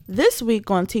This week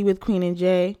on Tea with Queen and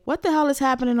Jay, what the hell is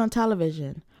happening on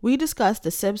television? We discuss The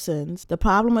Simpsons, The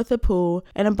Problem with the Pooh,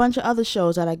 and a bunch of other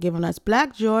shows that are giving us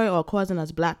black joy or causing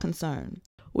us black concern.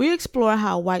 We explore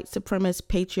how white supremacist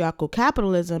patriarchal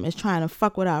capitalism is trying to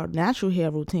fuck with our natural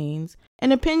hair routines,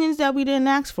 and opinions that we didn't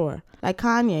ask for, like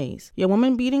Kanye's, your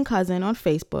woman-beating cousin on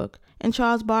Facebook, and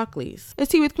Charles Barkley's. It's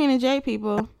Tea with Queen and Jay,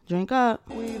 people. Drink up.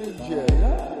 Queen and Jay.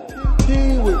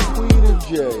 Tea with Queen and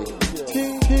Jay.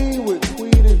 Tea with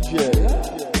Queen and Jay.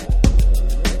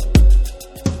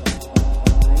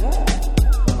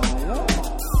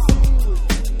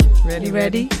 Ready? You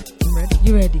ready? I'm ready.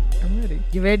 You ready? I'm ready.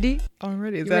 You ready? I'm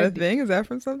ready. Is You that ready? a thing? Is that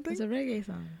from something? It's a reggae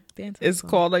song. Dance It's song.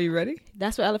 called Are You Ready?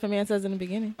 That's what Elephant Man says in the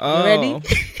beginning. Oh. You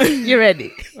ready? You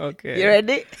ready? Okay. You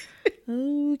ready?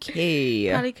 Okay.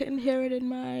 Probably couldn't hear it in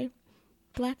my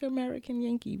Black American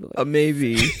Yankee voice.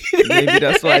 Maybe. Maybe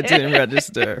that's why I didn't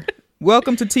register.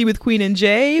 Welcome to Tea with Queen and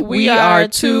Jay. We are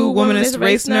two womanist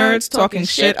race nerds talking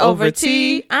shit over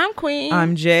tea. I'm Queen.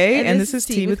 I'm Jay, and this is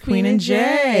Tea with Queen and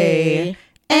Jay.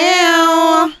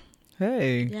 Ow!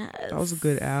 Hey, Yes. that was a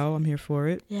good owl. I'm here for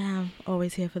it. Yeah, I'm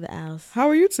always here for the owls. How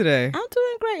are you today? I'm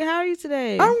doing great. How are you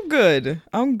today? I'm good.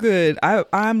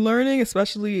 I'm learning,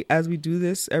 especially as we do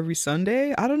this every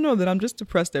Sunday. I don't know that I'm just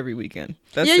depressed every weekend.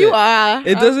 That's yeah, it. you are.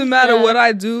 It doesn't matter Yeah. what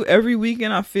I do. Every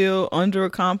weekend I feel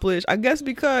underaccomplished. I guess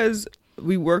because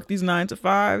we work these 9 to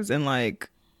 5s and like,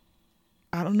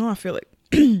 I don't know. I feel like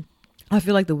I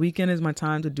feel like the weekend is my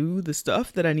time to do the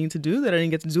stuff that I need to do that I didn't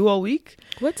get to do all week.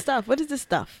 What stuff? What is this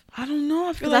stuff? I don't know.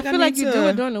 I feel Because like I feel like need you to- do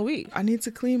it during the week. I need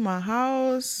to clean my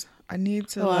house. I need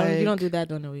to You don't do that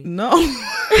during the week. No,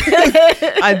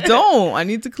 I don't. I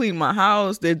need to clean my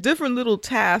house. They're different little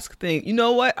task things. You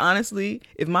know what? Honestly,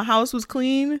 if my house was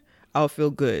clean, I'll feel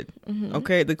good. Mm-hmm.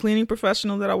 Okay. The cleaning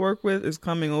professional that I work with is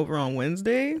coming over on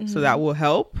Wednesday. So that will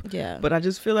help. Yeah. But I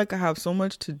just feel like I have so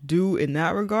much to do in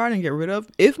that regard and get rid of.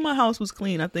 If my house was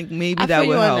clean, I think maybe I that feel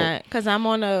would you help. on that because I'm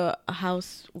on a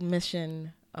house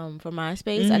mission for my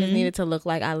space. I just needed to look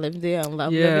like I lived there and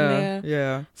love living there.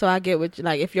 Yeah. So I get what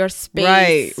like if your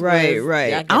space Right. was-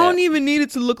 yeah, I get don't it. even need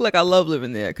it to look like I love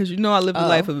living there because I live the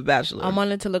life of a bachelor. I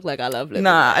want it to look like I love living.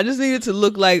 Nah, I just need it to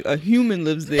look like a human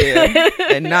lives there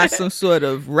and not some sort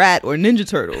of rat or Ninja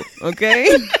Turtle. Okay?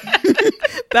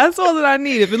 That's all that I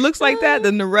need. If it looks like that,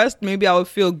 then the rest maybe I would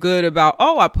feel good about,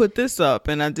 oh, I put this up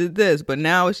and I did this. But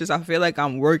now it's just I feel like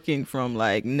I'm working from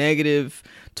like negative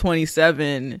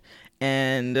 27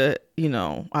 and, I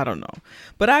don't know.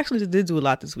 But I actually did do a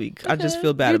lot this week. I just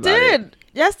feel bad about it. You did.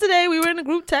 Yesterday we were in a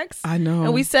group text. I know.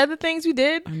 And we said the things we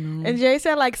did. I know. And Jay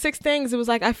said like 6 things. It was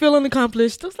like, I feel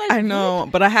unaccomplished. I was like, I know.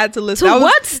 But I had to list. To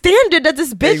what standard does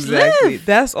this bitch live?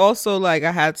 That's also like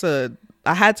I had to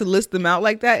list them out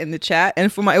like that in the chat,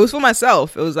 and it was for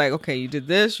myself. It was like, okay, you did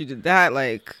this, you did that,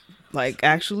 like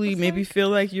actually maybe feel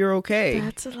like you're okay.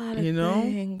 That's a lot of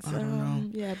things. I don't know.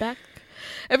 Yeah, back.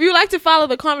 If you like to follow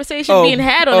the conversation being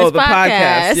had on this the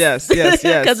podcast. Yes.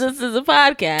 Because this is a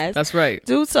podcast. That's right.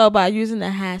 Do so by using the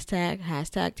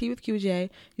hashtag Tea with QJ.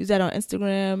 Use that on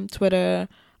Instagram, Twitter,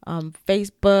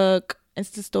 Facebook,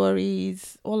 Insta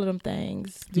stories, all of them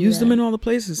things. Use them in all the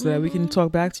places so that we can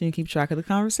talk back to you and keep track of the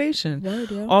conversation.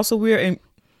 Word, yeah. Also,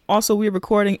 we're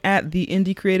recording at the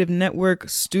Indie Creative Network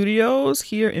Studios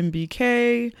here in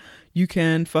BK. You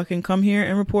can fucking come here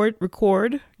and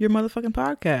record your motherfucking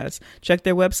podcast. Check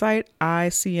their website,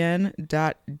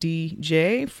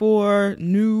 icn.dj, for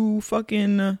new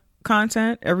fucking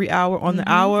content every hour on the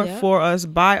hour, for us,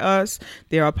 by us.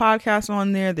 There are podcasts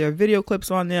on there. There are video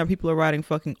clips on there. People are writing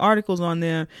fucking articles on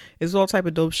there. It's all type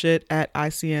of dope shit at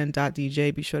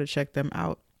icn.dj. Be sure to check them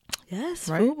out. Yes,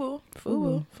 Right? FUBU.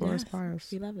 Forest Yes, Fires.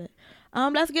 we love it.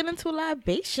 Let's get into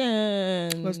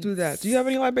libations. Let's do that. Do you have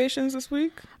any libations this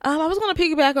week? I was gonna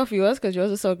piggyback off yours because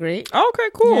yours is so great. Okay,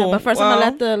 cool. Yeah, but first I'm Well,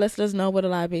 gonna let the listeners know what a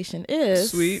libation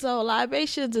is. Sweet. So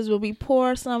libations is where we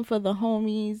pour some for the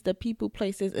homies, the people,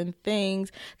 places, and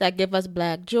things that give us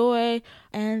black joy,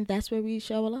 and that's where we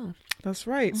show love. That's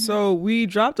right. So we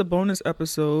dropped a bonus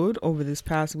episode over this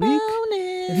past week.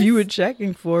 Bonus. If you were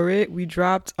checking for it, we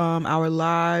dropped our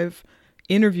live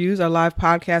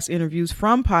podcast interviews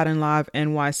from Pod and Live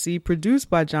NYC,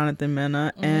 produced by Jonathan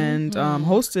Mena and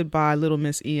hosted by Little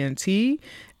Miss ENT.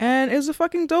 And it was a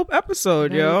fucking dope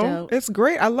episode, Very yo. dope. It's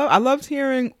great. I loved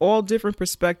hearing all different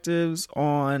perspectives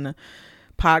on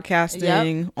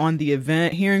podcasting, on the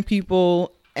event, hearing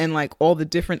people and like all the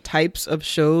different types of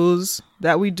shows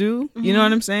that we do. You know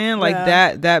what I'm saying? Like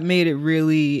that made it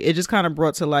really, it just kind of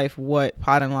brought to life what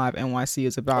Pod and Live NYC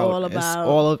is about. All about. It's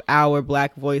all of our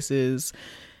black voices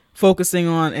focusing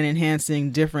on and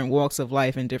enhancing different walks of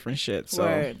life and different shit. So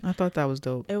Word. I thought that was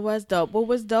dope. It was dope. What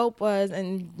was dope was,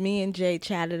 and me and Jay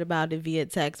chatted about it via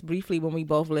text briefly when we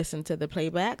both listened to the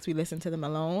playbacks. We listened to them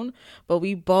alone, but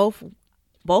we both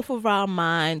of our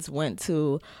minds went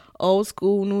to old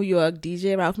school New York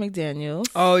DJ Ralph McDaniels.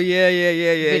 Oh yeah.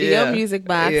 Video Music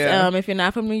Box. Yeah. If you're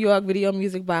not from New York, Video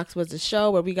Music Box was a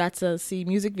show where we got to see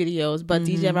music videos. But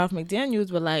DJ Ralph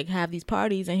McDaniels would like have these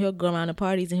parties, and he'll go around the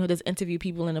parties and he'll just interview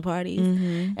people in the parties.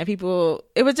 And people,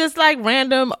 it was just like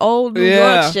random old New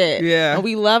York shit. Yeah. And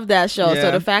we loved that show. Yeah.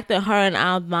 So the fact that her and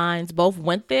our minds both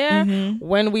went there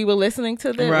when we were listening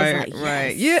to this was like,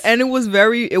 right. yes. Yeah, and it was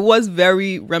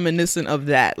very reminiscent of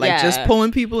that. Like just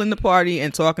pulling people in the party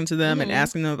and talking to them and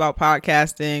asking them about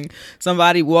podcasting.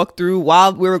 Somebody walked through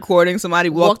while we're recording. Somebody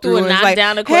walked through and was like,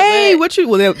 down equipment. "Hey, what you?"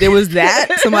 Well, there was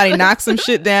that. Somebody knocked some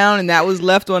shit down, and that was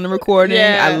left on the recording.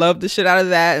 Yeah. I loved the shit out of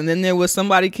that. And then there was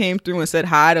somebody came through and said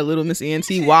hi to Little Miss ENT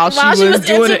while she was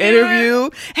doing an interview.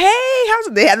 Hey,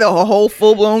 they had the whole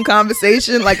full blown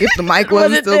conversation, like if the mic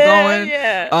wasn't still going.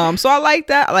 Yeah. So I like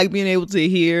that. I like being able to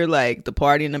hear like the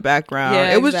party in the background.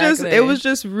 Yeah, it was exactly.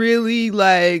 just really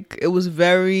like, it was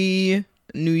very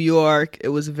New York. It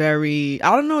was very,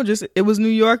 I don't know, just it was New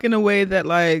York in a way that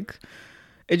like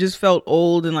it just felt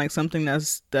old and like something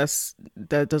that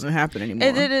doesn't happen anymore.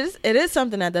 It is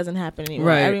something that doesn't happen anymore.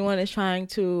 Right. Everyone is trying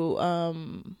to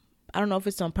I don't know if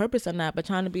it's on purpose or not, but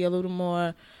trying to be a little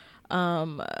more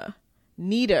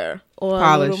neater or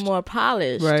Polished. a little more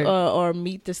polished, Right. or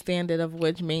meet the standard of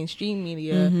which mainstream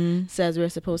media says we're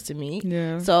supposed to meet.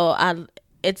 Yeah. So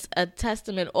it's a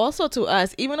testament also to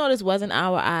us, even though this wasn't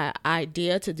our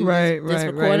idea to do this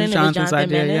recording. It was Jonathan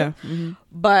Bennett. Yeah.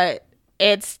 But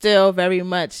it's still very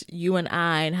much you and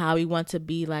I and how we want to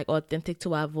be like authentic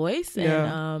to our voice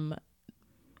and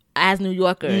as New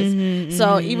Yorkers.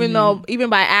 So even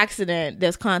by accident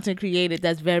there's content created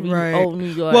that's very old New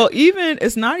York. Well,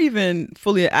 it's not even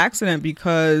fully an accident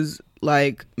because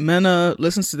like Mena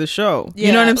listens to the show.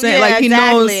 You know what I'm saying? Yeah, like he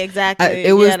knows exactly.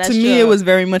 It was that's to me true. it was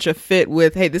very much a fit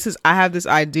with, hey, I have this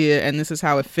idea and this is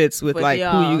how it fits with like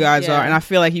y'all. who you guys Yeah. are, and I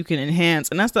feel like you can enhance.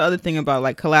 And that's the other thing about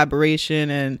like collaboration,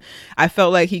 and I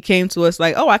felt like he came to us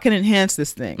like, oh, I can enhance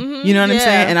this thing. You know what I'm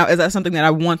saying? And that's something that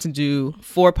I want to do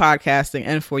for podcasting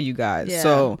and for you guys. Yeah.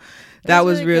 So that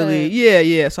was really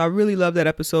good. So I really love that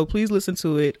episode. Please listen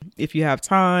to it if you have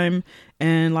time.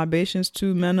 And libations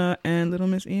to Mena and Little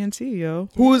Miss ENT, yo.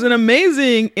 Who was an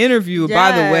amazing interview,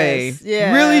 by the way.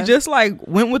 Yeah. Really just like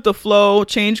went with the flow,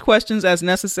 changed questions as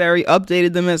necessary,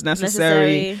 updated them as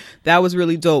necessary. That was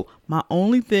really dope. My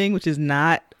only thing, which is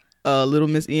not a Little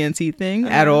Miss ENT thing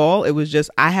at all, it was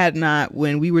just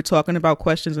when we were talking about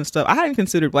questions and stuff, I hadn't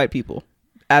considered white people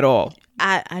at all.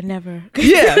 I never.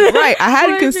 Yeah, right. I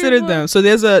hadn't considered people. them. So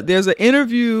there's an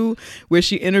interview where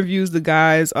she interviews the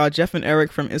guys, Jeff and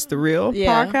Eric from It's the Real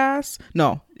podcast.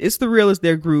 No, It's the Real is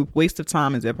their group. Waste of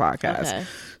Time is their podcast. Okay.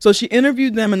 So she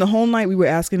interviewed them, and the whole night she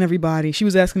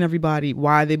was asking everybody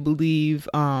why they believe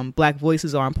Black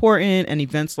voices are important and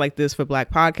events like this for Black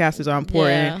podcasters are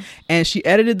important. Yeah. And she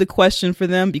edited the question for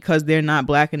them because they're not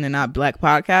Black and they're not Black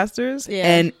podcasters. Yeah.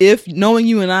 And knowing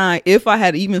you and I, if I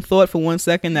had even thought for 1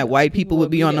 second that white people would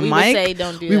be on the mic,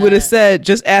 we would have said,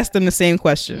 just ask them the same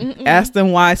question. Ask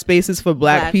them why spaces for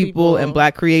Black people and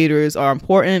Black creators are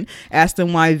important. Ask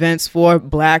them why events for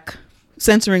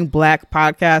censoring Black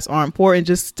podcasts are important.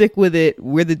 Just stick with it.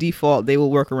 We're the default. They will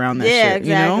work around that shit.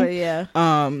 Exactly. You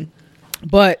know?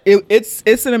 But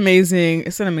it's an amazing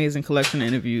collection of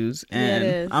interviews,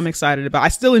 and I'm excited about. I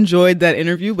still enjoyed that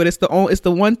interview, but it's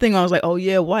the one thing I was like, oh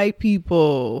yeah, white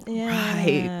people,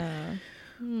 right,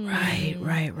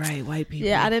 white people.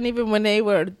 Yeah, I didn't even, when they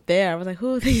were there, I was like,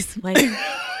 who are these white?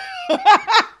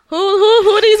 Who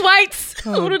are these whites?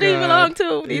 Oh, who do they God. belong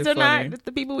to? These You're are funny. not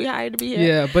the people we hired to be here.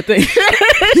 Yeah, but these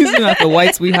are not the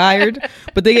whites we hired.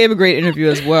 But they gave a great interview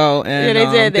as well, and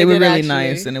they did. They were did, really actually.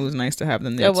 nice, and it was nice to have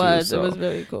them there. It was. too, so. It was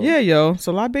really cool. Yeah, yo.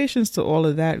 So libations to all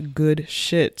of that good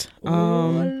shit.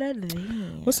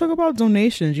 Let's talk about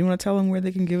donations. You want to tell them where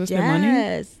they can give us their money?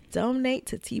 Yes. Donate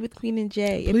to Tea with Queen and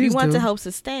Jay. If Please you want do. to help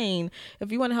sustain,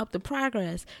 if you want to help the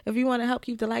progress, if you want to help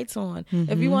keep the lights on,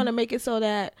 if you want to make it so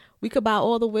that we could buy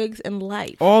all the wigs in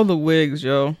life. All the wigs,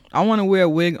 yo. I want to wear a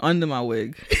wig under my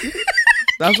wig.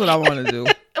 That's what I want to do.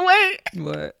 Wait.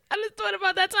 What? I just thought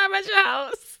about that time at your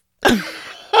house.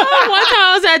 One time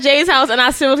I was at Jay's house and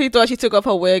I seriously thought she took off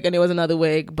her wig and there was another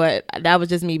wig, but that was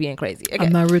just me being crazy. Okay.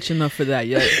 I'm not rich enough for that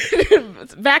yet.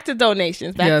 back to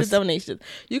donations. Yes.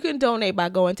 You can donate by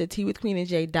going to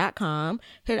teawithqueenandj.com,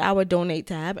 hit our donate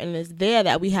tab, and it's there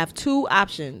that we have 2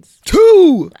 options.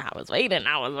 2. I was waiting.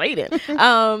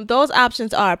 Those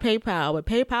options are PayPal. With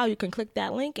PayPal, you can click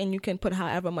that link and you can put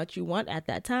however much you want at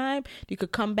that time. You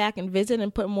could come back and visit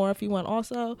and put more if you want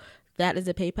also. That is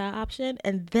a PayPal option.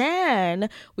 And then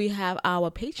we have our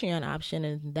Patreon option,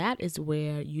 and that is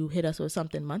where you hit us with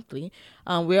something monthly.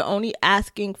 We're only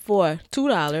asking for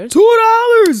 $2.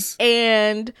 $2.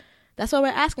 And that's what we're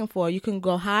asking for. You can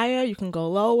go higher, you can go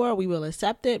lower. We will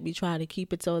accept it. We try to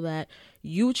keep it so that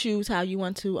you choose how you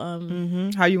want to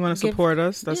how you want to support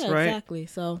us. That's right. Exactly.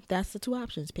 So that's the 2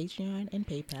 options, Patreon and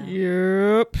PayPal.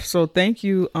 Yep. So thank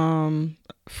you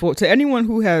to anyone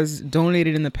who has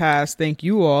donated in the past. Thank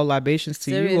you all. Libations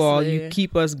to you all. You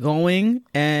keep us going,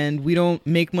 and we don't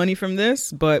make money from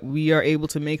this, but we are able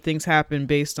to make things happen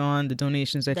based on the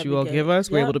donations that you all give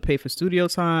us. We're able to pay for studio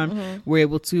time. We're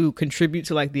able to contribute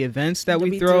to like the events that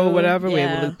we throw or whatever. We're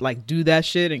able to like do that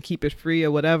shit and keep it free or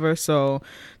whatever. So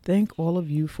thank all of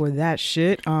you for that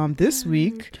shit. This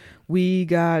week we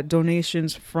got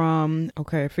donations from,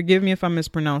 okay, forgive me if I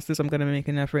mispronounce this, I'm gonna make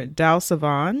an effort, Dal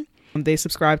Savan. They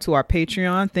subscribe to our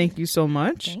Patreon. Thank you so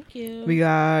much. Thank you. We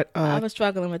got I was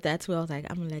struggling with that too. I was like,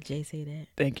 I'm gonna let Jay say that.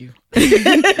 Thank you.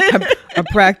 I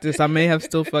practiced. I may have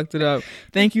still fucked it up.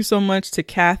 Thank you so much to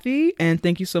Kathy, and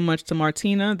thank you so much to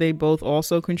Martina. They both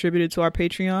also contributed to our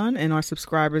Patreon and are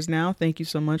subscribers now. Thank you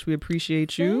so much. We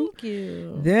appreciate you. Thank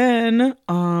you. Then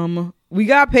we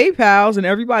got PayPals, and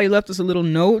everybody left us a little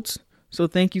note. So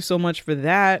thank you so much for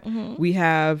that. We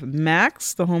have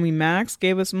Max, the homie Max,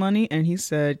 gave us money, and he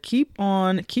said, keep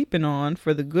on keeping on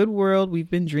for the good world we've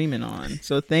been dreaming on.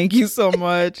 So thank you so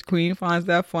much. Queen finds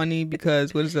that funny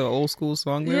because what is it, an old school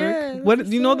song lyric? Yeah, What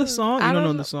do you know the song? You don't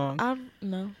know the song.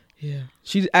 No. Yeah.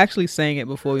 She actually sang it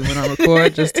before we went on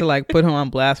record just to like put her on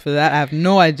blast for that. I have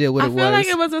no idea what it was. I feel like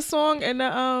it was a song in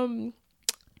the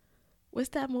what's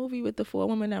that movie with the 4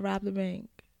 women that robbed the bank?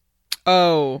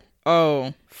 Oh,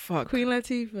 fuck. Queen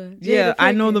Latifah. Yeah,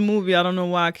 I know the movie. I don't know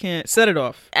why I can't. Set It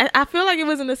Off. I feel like it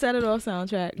was in the Set It Off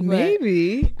soundtrack.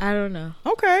 Maybe. I don't know.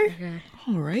 Okay.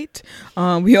 All right.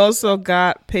 We also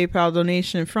got PayPal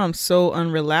donation from So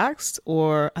Unrelaxed,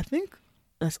 or I think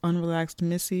that's Unrelaxed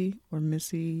Missy or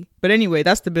Missy. But anyway,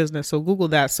 that's the business. So Google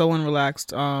that, So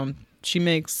Unrelaxed. She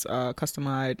makes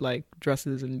customized like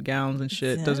dresses and gowns and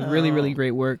shit. Does really, really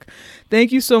great work.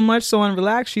 Thank you so much, So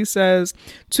Unrelaxed. She says,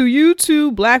 to you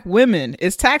two Black women,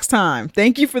 it's tax time.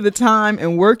 Thank you for the time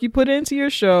and work you put into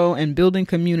your show and building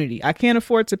community. I can't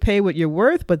afford to pay what you're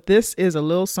worth, but this is a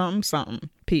little something, something.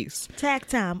 Peace. Tax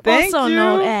time. Thank also you.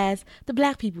 known as the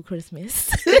Black people Christmas.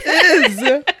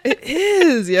 It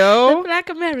is, yo. The Black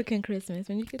American Christmas.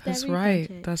 When you get That's that right.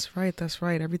 check. That's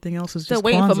right. Everything else is Still just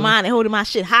waiting for Kwanzaa. mine and holding my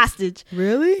shit hostage.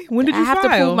 Really? When did you I have file?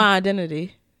 to prove my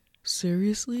identity.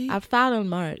 Seriously? I filed in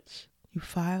March. You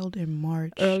filed in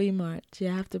March. Early March.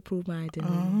 Yeah, I have to prove my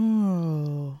identity.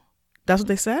 Oh. That's what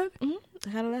they said? I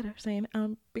got a letter saying,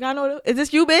 we gotta know, is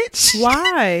this you, bitch?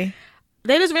 Why?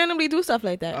 They just randomly do stuff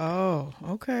like that. Oh,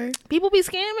 okay. People be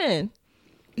scamming.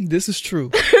 This is true.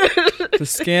 The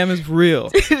scam is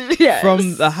real. Yes.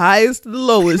 From the highest to the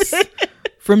lowest.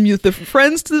 From the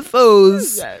friends to the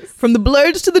foes. Yes. From the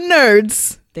blurs to the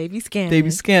nerds. They be scamming. They be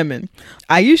scamming.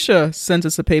 Aisha sent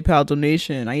us a PayPal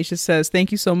donation. Aisha says,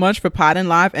 thank you so much for Podding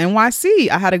Live NYC.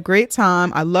 I had a great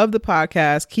time. I love the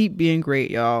podcast. Keep being great,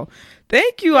 y'all.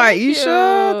 Thank you,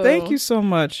 Aisha. you. Thank you so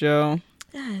much, yo.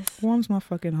 Yes. Warms my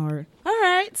fucking heart. All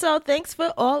right. So thanks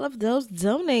for all of those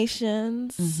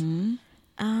donations.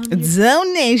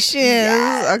 Donations.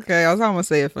 Yes. Okay, I was going to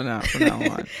say it from now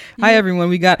on. Hi, everyone.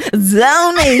 We got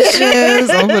donations.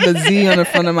 I'm going to put a Z on the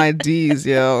front of my D's,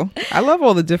 yo. I love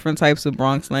all the different types of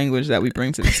Bronx language that we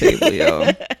bring to the table, yo. All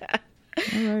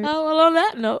right. Oh, well, on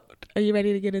that note, are you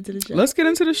ready to get into the show? Let's get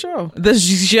into the show. The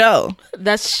show.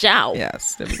 The show.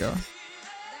 Yes, there we go.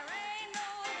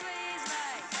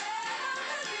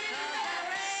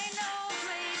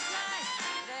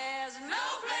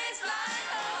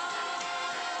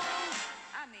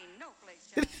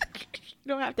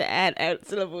 You don't have to add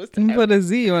syllables to You can put a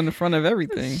Z on the front of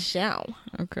everything. show.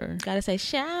 Okay. Gotta say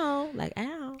show, like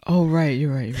ow. Oh, right.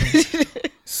 You're right.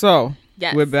 So,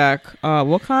 Yes. we're back.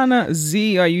 What kind of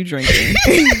Z are you drinking?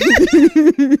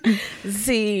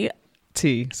 Z.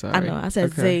 Tea. Sorry. I know. I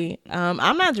said Okay. Z.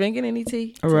 I'm not drinking any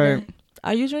tea. All right. today.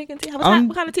 Are you drinking tea?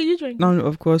 What kind of tea you drinking? No,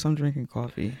 of course I'm drinking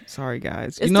coffee. Sorry,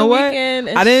 guys. It's you know the what? weekend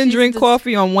and I didn't she's drink just-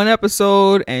 coffee on one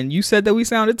episode, and you said that we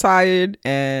sounded tired,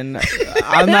 and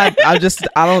I'm not. I don't did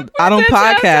sound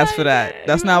podcast for tired. that.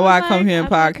 That's You not know, why I like, come here and I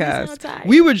thought we sounded podcast. tired.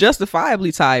 We were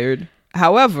justifiably tired.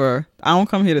 However, I don't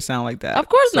come here to sound like that. Of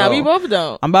course not. So, We both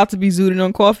don't. I'm about to be zooted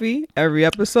on coffee every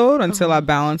episode until I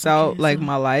balance out like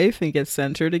my life and get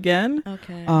centered again.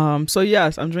 Okay. So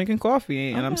yes, I'm drinking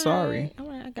coffee and I'm sorry. All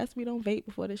right. I guess we don't vape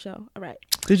before the show. All right.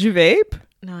 Did you vape?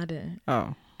 No, I didn't.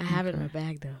 Oh. I have it in my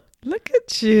bag though. Look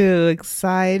at you,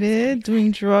 excited,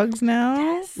 doing drugs now?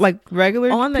 Yes. Like regular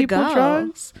On the people go.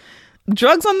 drugs?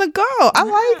 Drugs on the go. I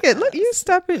like it. Look, you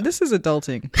stepping. This is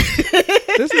adulting.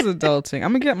 This is adulting.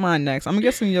 I'm gonna get mine next. I'm gonna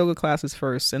get some yoga classes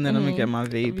first, and then I'm gonna get my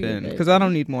vape in because I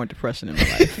don't need more depression in my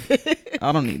life.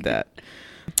 I don't need that.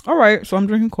 All right, so I'm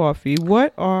drinking coffee.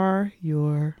 What are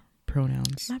your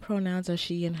pronouns? My pronouns are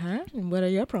she and her. And what are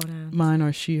your pronouns? Mine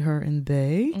are she, her, and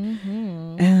they.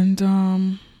 Mm-hmm.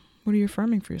 And what are you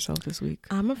affirming for yourself this week?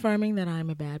 I'm affirming that I'm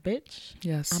a bad bitch.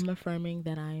 Yes. I'm affirming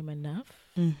that I am enough.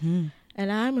 Mm-hmm. And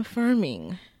I'm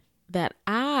affirming that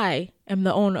I am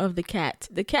the owner of the cat.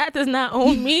 The cat does not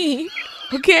own me.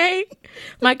 Okay?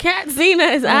 My cat Zena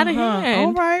is out of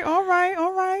hand. All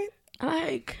right.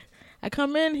 Like, I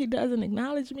come in, he doesn't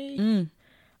acknowledge me.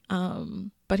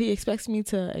 But he expects me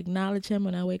to acknowledge him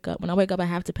when I wake up. When I wake up, I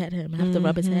have to pet him. I have to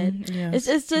rub his head. Yes.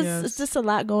 It's just a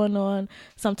lot going on.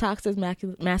 Some toxic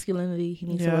masculinity he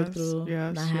needs to work through.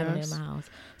 Not having it in my house.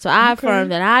 So I affirm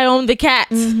that I own the cat.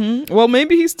 Mm-hmm. Well,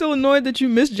 maybe he's still annoyed that you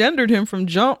misgendered him from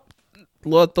jump.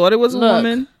 Lord thought it was a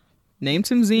woman. Named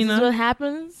him Zena. This is what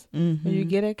happens when you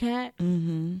get a cat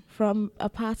from a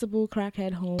possible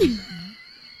crackhead home.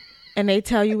 And they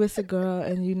tell you it's a girl,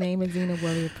 and you name it Xena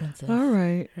Warrior Princess. All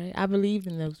right. I believe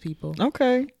in those people.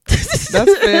 Okay.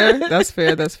 That's fair.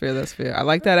 That's fair. I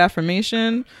like that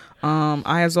affirmation.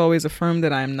 I, as always, affirm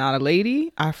that I am not a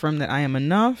lady. I affirm that I am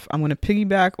enough. I'm going to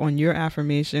piggyback on your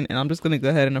affirmation, and I'm just going to go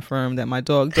ahead and affirm that my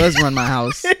dog does run my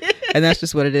house. And that's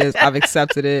just what it is. I've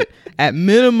accepted it. At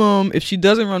minimum, if she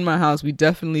doesn't run my house, we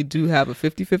definitely do have a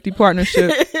 50-50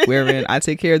 partnership wherein I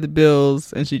take care of the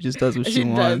bills and she just does what she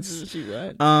wants.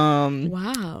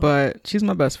 Wow. But she's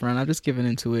my best friend. I've just given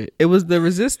into it. It was the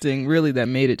resisting really that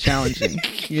made it challenging,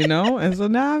 you know? And so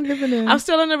now I'm giving in. I'm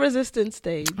still in the resistance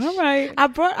stage. All right. I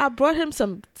brought him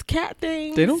some cat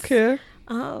things. They don't care.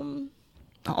 I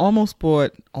almost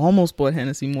bought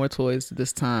Hennessy more toys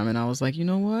this time, and I was like, you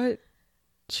know what?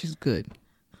 She's good.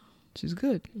 She's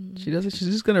good. She doesn't. She's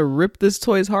just gonna rip this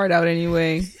toy's heart out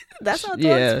anyway. That's how dogs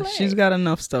play. She's got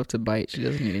enough stuff to bite. She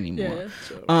doesn't need any more.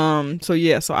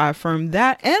 Yeah, So I affirm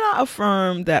that, and I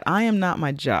affirm that I am not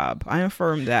my job. I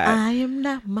affirm that I am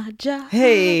not my job.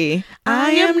 Hey,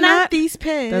 I am not these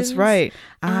pens. That's right.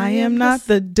 I am not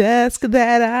the desk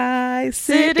that I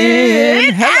sit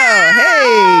in.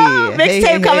 Hello, hey.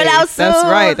 Mixtape coming out soon.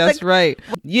 That's right.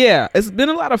 Yeah, it's been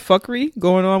a lot of fuckery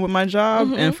going on with my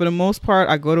job. And for the most part,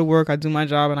 I go to work, I do my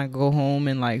job, and I go home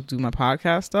and like do my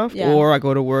podcast stuff. Yeah. Or I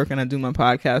go to work and I do my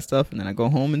podcast stuff, and then I go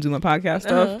home and do my podcast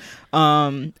stuff.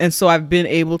 And so I've been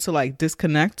able to like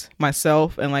disconnect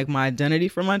myself and like my identity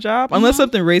from my job. Unless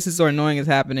something racist or annoying is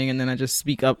happening, and then I just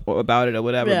speak up about it or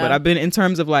whatever. Yeah. But I've been, in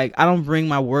terms of like, I don't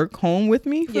bring my work home with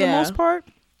me for the most part.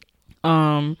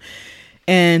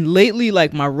 And lately,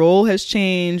 like, my role has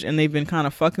changed, and they've been kind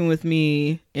of fucking with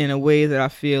me in a way that I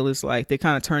feel is like they're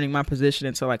kind of turning my position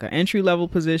into like an entry level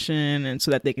position, and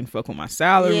so that they can fuck with my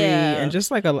salary and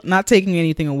just like not taking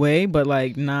anything away, but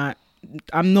like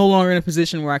I'm no longer in a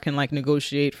position where I can like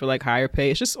negotiate for like higher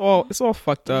pay. It's just all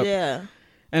fucked up. Yeah.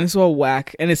 And it's all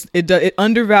whack, and it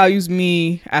undervalues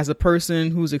me as a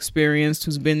person who's experienced,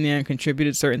 who's been there and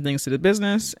contributed certain things to the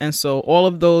business. And so all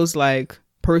of those like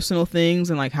personal things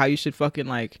and like how you should fucking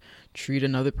like treat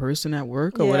another person at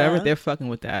work or whatever, they're fucking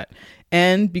with that.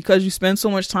 And because you spend so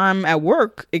much time at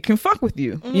work, it can fuck with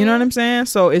you. You know what I'm saying?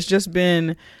 So it's just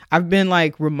been, I've been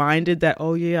like reminded that,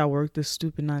 oh yeah, I work this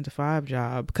stupid 9-to-5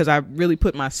 job, because I really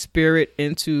put my spirit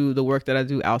into the work that I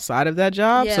do outside of that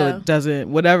job. So it doesn't,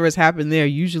 whatever has happened there,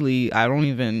 usually I don't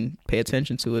even pay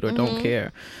attention to it or don't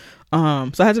care.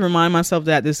 So I had to remind myself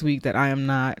that this week, that I am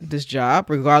not this job,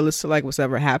 regardless of like what's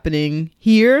ever happening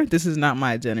here. This is not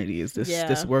my identity. It's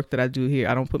this work that I do here.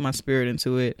 I don't put my spirit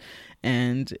into it,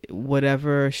 and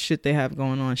whatever shit they have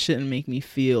going on shouldn't make me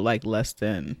feel like less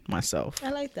than myself.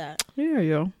 I like that. Yeah,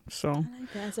 yo. So I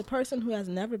like that. As a person who has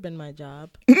never been my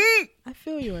job, I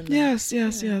feel you in that. Yes.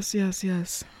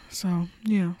 So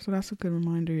yeah, so that's a good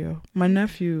reminder, yo. My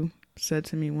nephew said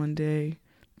to me one day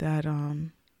that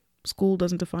school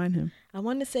doesn't define him. I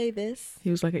want to say this. He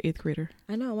was like an 8th grader.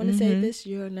 I know. I want to say this.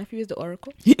 Your nephew is the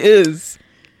oracle. He is.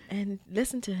 And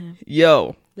listen to him.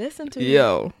 Yo. Listen to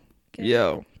him.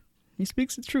 Yo. He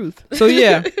speaks the truth. So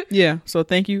yeah. So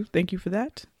thank you for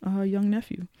that, young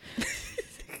nephew.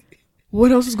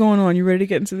 What else is going on? You ready to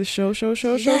get into the show?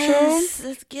 Yes,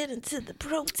 let's get into the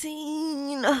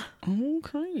protein.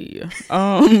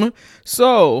 Okay.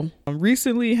 So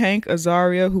recently Hank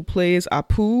Azaria, who plays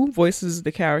Apu, voices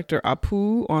the character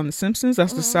Apu on The Simpsons.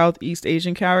 That's the Southeast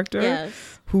Asian character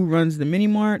who runs the mini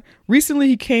mart. Recently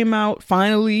he came out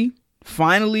finally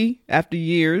after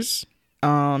years.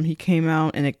 He came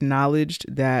out and acknowledged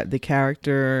that the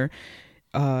character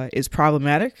is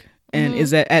problematic and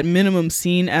is at minimum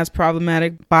seen as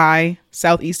problematic by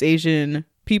Southeast Asian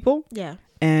people. Yeah.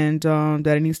 And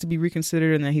that it needs to be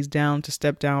reconsidered and that he's down to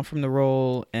step down from the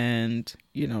role and,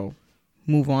 you know,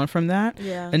 move on from that.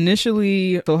 Yeah.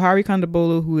 Initially, so Hari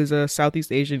Kondabolu, who is a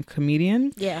Southeast Asian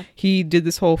comedian, he did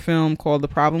this whole film called The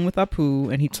Problem with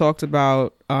Apu, and he talked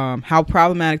about how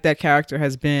problematic that character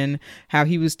has been, how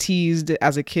he was teased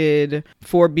as a kid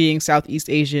for being Southeast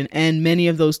Asian, and many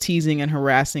of those teasing and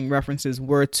harassing references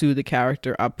were to the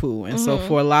character Apu. And so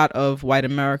for a lot of white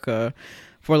America,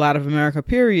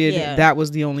 period, that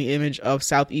was the only image of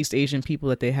Southeast Asian people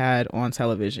that they had on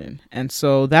television. And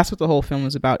so that's what the whole film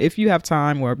is about. If you have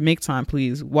time, or make time,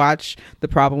 please watch The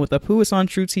Problem with Apu. It's on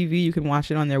True TV. You can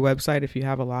watch it on their website if you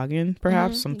have a login,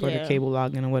 perhaps some sort of cable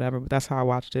login or whatever, but that's how I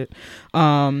watched it.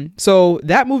 So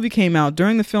that movie came out.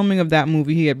 During the filming of that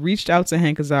movie, he had reached out to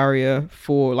Hank Azaria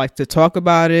for to talk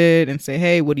about it and say,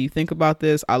 hey, what do you think about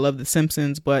this? I love The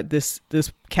Simpsons, but this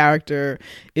character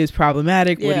is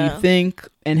problematic. What do you think?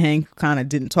 And Hank kind of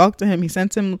didn't talk to him. He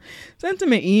sent him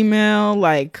an email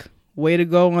like, way to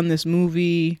go on this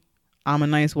movie. I'm a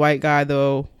nice white guy,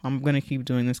 though. I'm going to keep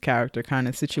doing this character kind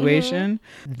of situation.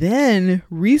 Then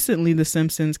recently The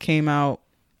Simpsons came out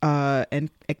and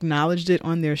acknowledged it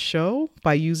on their show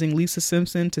by using Lisa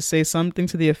Simpson to say something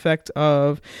to the effect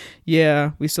of,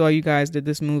 yeah, we saw you guys did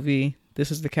this movie. This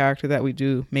is the character that we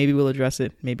do. Maybe we'll address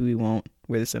it. Maybe we won't.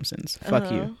 We're The Simpsons. Fuck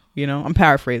you. You know, I'm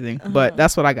paraphrasing, but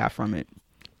that's what I got from it.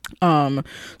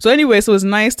 So anyway, so it's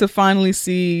nice to finally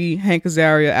see Hank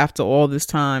Azaria after all this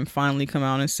time finally come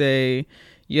out and say,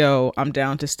 yo, I'm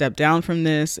down to step down from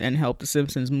this and help The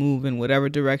Simpsons move in whatever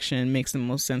direction makes the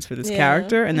most sense for this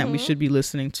character, and that we should be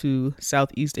listening to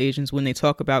Southeast Asians when they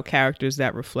talk about characters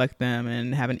that reflect them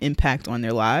and have an impact on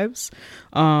their lives.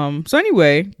 So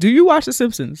anyway, do you watch The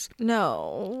Simpsons?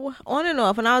 No, on and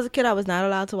off. When I was a kid, I was not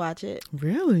allowed to watch it.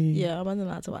 Really? Yeah, I wasn't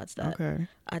allowed to watch that. Okay.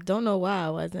 I don't know why I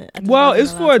wasn't. Well,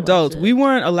 it's for adults. We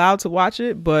weren't allowed to watch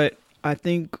it, but I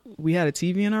think we had a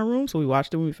TV in our room, so we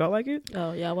watched it when we felt like it.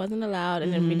 Oh, yeah, I wasn't allowed.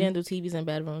 And then we didn't do TVs in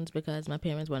bedrooms because my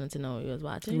parents wanted to know what we was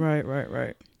watching.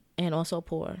 Right. And also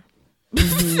poor.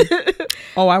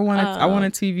 Oh, I want a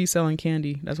TV selling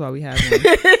candy. That's why we had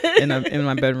one in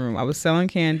my bedroom. I was selling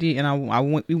candy,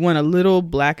 and we want a little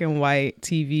black and white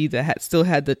TV that still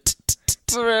had the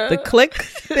click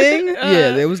thing.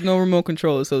 Yeah, there was no remote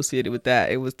control associated with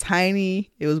that. It was tiny,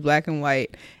 it was black and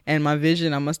white, and my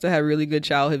vision, I must have had really good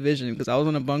childhood vision because I was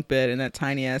on a bunk bed and that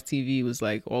tiny ass TV was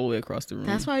like all the way across the room.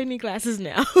 That's why you need glasses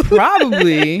now.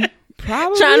 Probably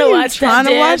trying to watch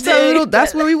that little.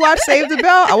 That's where we watched Save the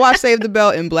Bell. I watched Save the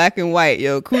Bell in black and white.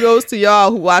 Yo, kudos to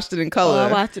y'all who watched it in color.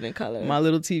 I watched it in color. My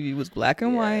little TV was black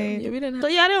and white. Yeah,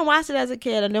 I didn't watch it as a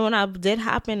kid, and then when I did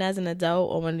hop in as an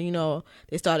adult, or when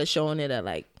they started showing it at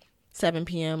like 7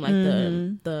 p.m. like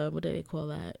the what do they call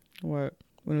that? What?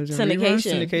 When it was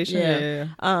syndication. Yeah.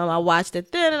 I watched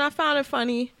it then, and I found it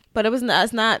funny. But it's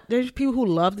not. There's people who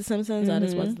love The Simpsons. I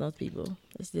just wasn't those people.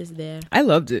 It's just there. I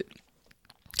loved it.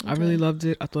 I really loved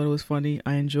it. I thought it was funny.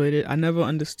 I enjoyed it. I never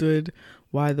understood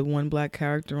why the one black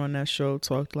character on that show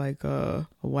talked like a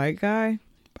white guy.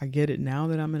 I get it now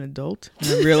that I'm an adult. And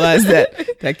I realized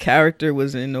that character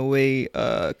was in no way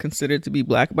considered to be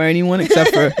black by anyone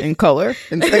except for in color.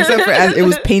 Except for as it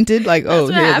was painted like, oh,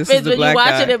 here, this is the black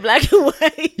guy. That's what happens when you watch it in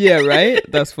black and white. Yeah,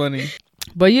 right? That's funny.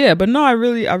 But no, I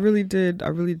really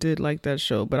did like that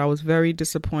show. But I was very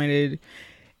disappointed.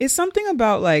 It's something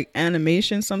about like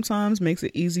animation sometimes makes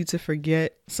it easy to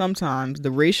forget sometimes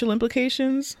the racial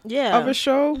implications of a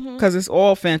show because it's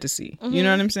all fantasy. You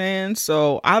know what I'm saying?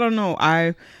 So I don't know.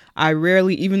 I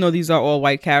rarely, even though these are all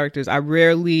white characters, I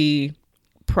rarely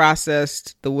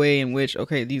processed the way in which,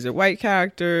 okay, these are white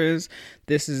characters,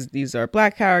 these are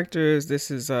black characters, this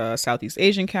is a Southeast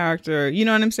Asian character, you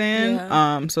know what I'm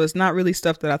saying? So it's not really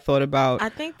stuff that I thought about. I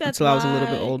think that's until I was a little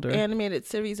bit older. Animated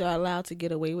series are allowed to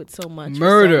get away with so much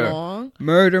murder for so long.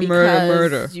 Murder.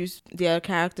 There are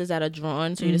characters that are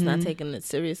drawn, so you're just not taking it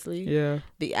seriously. Yeah.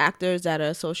 The actors that are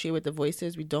associated with the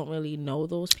voices, we don't really know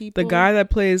those people. The guy that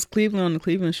plays Cleveland on the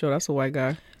Cleveland Show, that's a white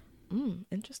guy.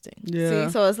 Interesting. Yeah.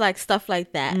 See, so it's like stuff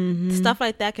like that. Stuff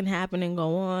like that can happen and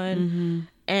go on.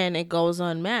 and it goes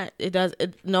unmatched.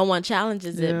 No one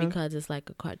challenges it because it's like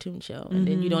a cartoon show, and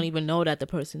then you don't even know that the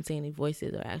person saying these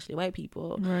voices are actually white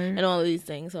people, and all of these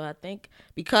things. So I think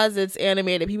because it's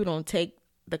animated, people don't take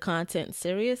the content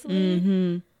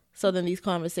seriously. So then these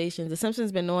conversations, The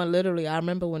Simpsons been on literally. I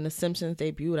remember when The Simpsons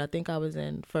debuted. I think I was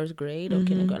in first grade or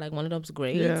kindergarten, like one of those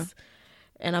grades. Yeah.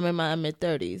 And I'm in my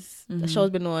mid-30s. The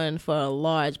show's been on for a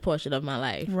large portion of my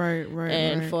life. Right.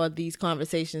 And for these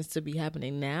conversations to be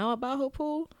happening now about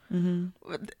Hoopoe, in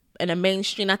a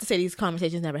mainstream, not to say these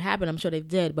conversations never happened, I'm sure they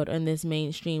did, but in this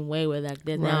mainstream way where like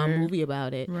there's now a movie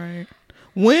about it. Right.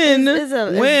 When it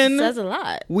says a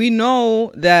lot. We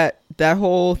know that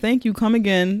whole "thank you, come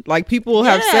again," like people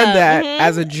have said that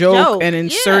as a joke and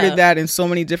inserted that in so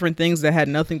many different things that had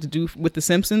nothing to do with The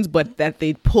Simpsons, but that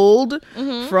they pulled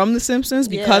from The Simpsons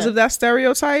because of that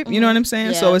stereotype. You know what I'm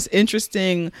saying? So it's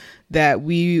interesting that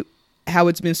how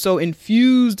it's been so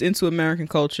infused into American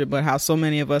culture, but how so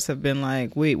many of us have been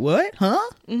like, wait, what? Huh?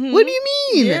 What do you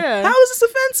mean? Yeah. How is this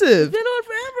offensive? It's been on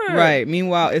forever. Right.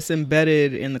 Meanwhile, it's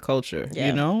embedded in the culture,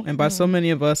 you know? And by so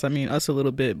many of us, I mean us a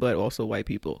little bit, but also white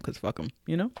people, because fuck them,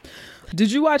 you know?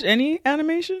 Did you watch any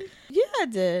animation? Yeah, I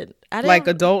did. Like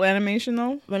adult animation,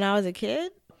 though? When I was a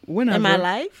kid? Whenever. In my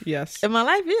life? Yes. In my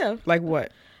life, yeah. Like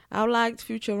what? I liked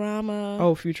Futurama.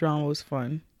 Oh, Futurama was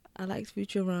fun. I liked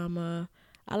Futurama.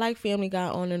 I like Family Guy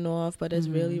on and off, but it's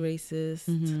really racist.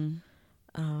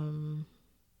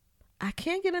 I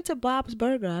can't get into Bob's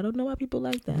Burger. I don't know why people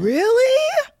like that. Really?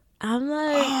 I'm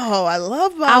like, oh, I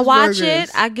love Bob's Burgers. I watch it.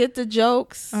 I get the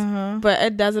jokes, but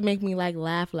it doesn't make me like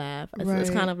laugh. It's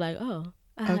kind of like, oh.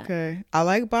 Okay. I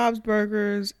like Bob's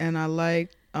Burgers, and I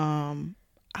like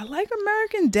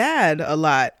American Dad a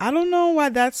lot. I don't know why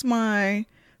that's my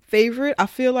favorite. I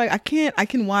feel like I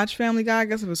can watch Family Guy, I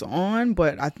guess, if it's on,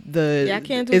 but I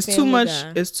can't do Family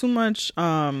Guy. It's too much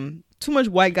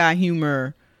white guy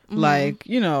humor. Like,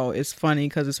 you know, it's funny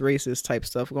because it's racist type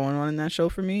stuff going on in that show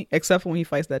for me, except for when he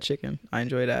fights that chicken. I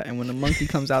enjoy that. And when the monkey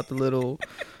comes out the little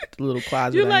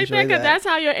closet, you like that because that's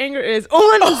how your anger is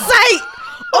on sight.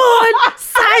 On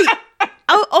sight.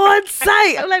 On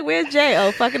sight. I'm like, where's Jay?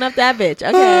 Oh, fucking up that bitch.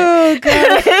 Okay. Oh,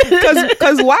 God.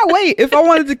 Because why wait? If I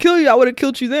wanted to kill you, I would have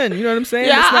killed you then. You know what I'm saying?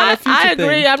 Yeah, it's not a future I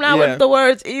agree. Thing. I'm not with the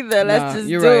words either. Let's just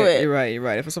do it. You're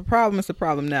right. If it's a problem, it's a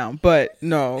problem now. But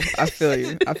no, I feel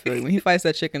you. When he fights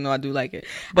that chicken, though, I do like it.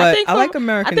 But I like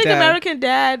American Dad. American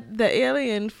Dad, the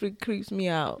alien creeps me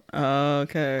out.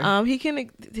 Okay.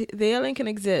 The alien can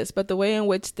exist, but the way in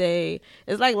which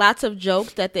it's like lots of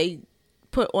jokes that they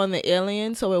put on the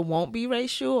alien so it won't be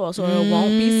racial or so it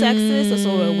won't be sexist or so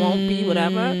it won't be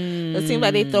whatever. It seems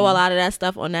like they throw a lot of that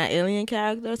stuff on that alien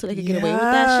character so they can get away with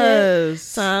that shit.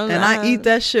 So I eat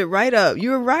that shit right up.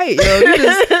 You're right, yo.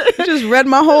 You just read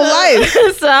my whole life.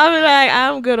 So I'm like,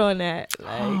 I'm good on that.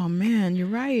 Like, oh man, you're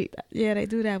right. Yeah, they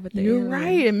do that with the You're alien.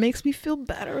 right. It makes me feel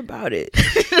better about it.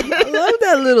 I love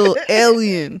that little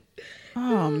alien.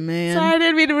 Oh man. Sorry I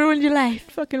didn't mean to ruin your life.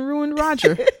 Fucking ruined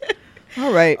Roger.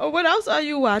 All right. Oh, what else are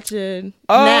you watching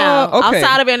now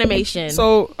outside of animation?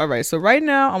 So, all right. So right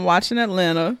now I'm watching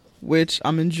Atlanta, which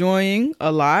I'm enjoying a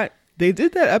lot. They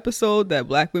did that episode that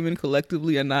Black women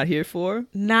collectively are not here for.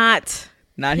 Not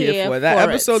here for. That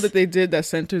episode that they did that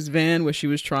centers Van where she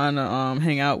was trying to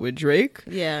hang out with Drake.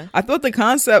 Yeah. I thought the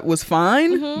concept was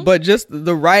fine, but just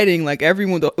the writing, like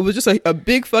everyone, it was just a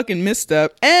big fucking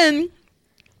misstep. And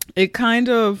it kind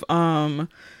of...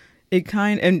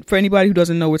 and for anybody who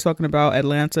doesn't know, we're talking about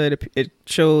Atlanta. It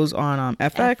shows on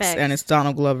FX, and it's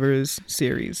Donald Glover's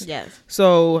series. Yes.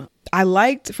 So I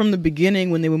liked from the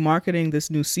beginning when they were marketing this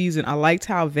new season, I liked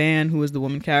how Van, who is the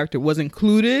woman character, was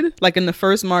included. Like in the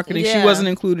first marketing, she wasn't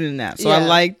included in that. So I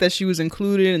liked that she was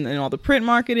included in all the print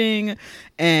marketing,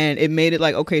 and it made it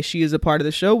like, okay, she is a part of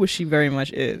the show, which she very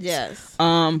much is. Yes.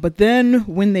 But then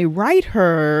when they write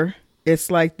her,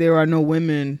 it's like there are no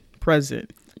women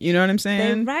present. You know what I'm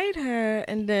saying? They write her,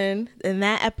 and then in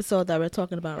that episode that we're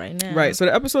talking about right now. Right. So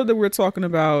the episode that we're talking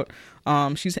about,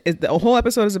 the whole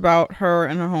episode is about her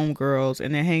and her homegirls,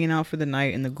 and they're hanging out for the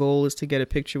night, and the goal is to get a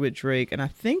picture with Drake. And I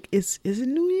think is it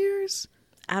New Year's?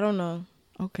 I don't know.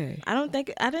 Okay.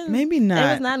 Maybe not.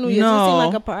 It was not New Year's. No, it seemed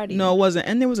like a party. No, it wasn't.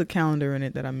 And there was a calendar in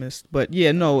it that I missed. But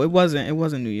yeah, no, it wasn't. It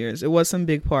wasn't New Year's. It was some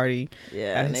big party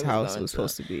at his house. It was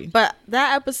supposed to be. But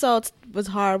that episode was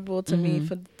horrible to me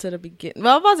to the beginning.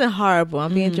 Well, it wasn't horrible.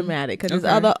 I'm being dramatic because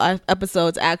there's other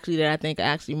episodes actually that I think are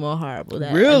actually more horrible.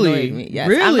 That annoyed me. Yes.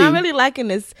 Really? I'm not really liking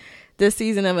this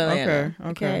season of Atlanta.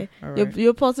 Okay. All right.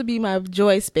 You're supposed to be my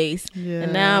joy space,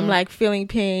 and now I'm like feeling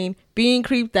pain, being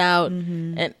creeped out,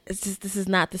 and it's just this is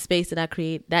not the space that I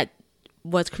create. That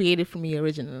was created for me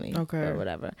originally. Okay. Or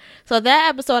whatever. So that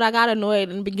episode, I got annoyed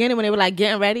in the beginning when they were like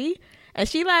getting ready, and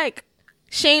she like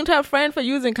shamed her friend for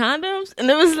using condoms, and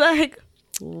it was like,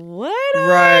 what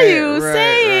are you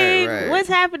saying? Right. What's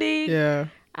happening? Yeah.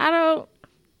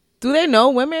 Do they know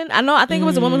women? I think it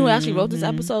was a woman who actually wrote this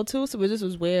episode too, so it just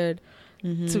was weird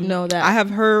to know that. I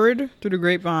have heard through the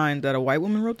grapevine that a white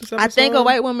woman wrote this episode. I think a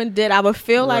white woman did. I would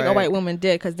feel like a Right. white woman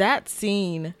did, because that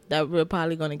scene that we're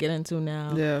probably going to get into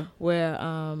now, Yeah. where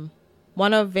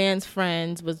one of Van's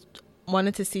friends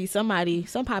wanted to see some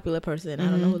popular person. I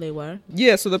don't know who they were.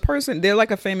 Yeah, so the person, they're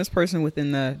like a famous person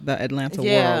within the Atlanta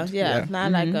world. Yeah. It's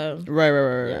not like a...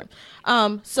 Right.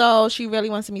 Yeah. So she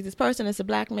really wants to meet this person. It's a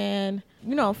black man,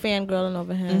 fangirling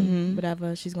over him,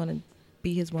 whatever. She's going to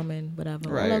be his woman, whatever.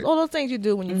 Right. All those things you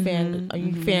do when you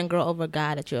fangirl over a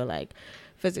guy that you're like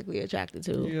physically attracted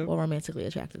to or romantically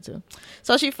attracted to.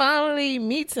 So she finally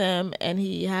meets him, and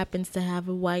he happens to have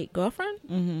a white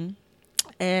girlfriend.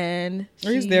 And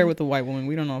Or he's there with a white woman.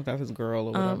 We don't know if that's his girl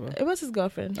or whatever. it was his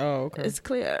girlfriend. Oh, okay. It's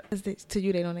clear. To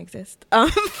you, they don't exist.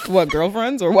 What,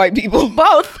 girlfriends or white people?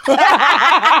 Both.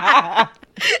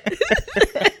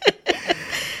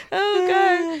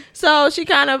 Okay. So she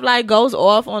kind of like goes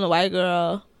off on the white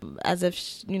girl as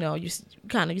if you're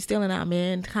stealing our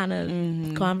man kind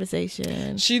of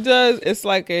conversation. She does. It's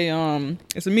like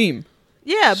it's a meme.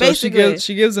 Yeah, So basically.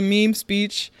 she gives a meme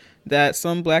speech that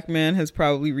some black man has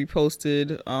probably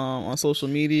reposted on social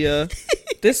media.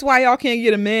 This is why y'all can't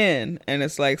get a man. And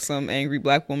it's like some angry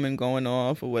black woman going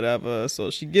off or whatever.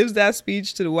 So she gives that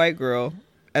speech to the white girl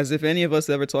as if any of us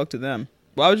ever talked to them.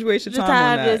 Why would you waste your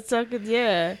time on that?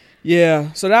 Yeah.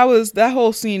 Yeah, so that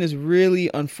whole scene is really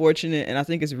unfortunate, and I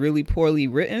think it's really poorly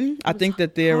written. I think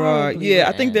that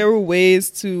I think there were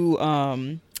ways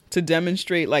to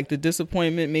demonstrate like the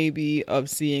disappointment maybe of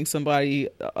seeing somebody,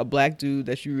 a black dude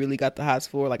that you really got the hots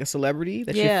for, like a celebrity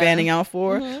that you're fanning out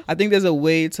for. I think there was a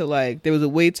way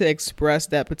to express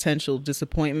that potential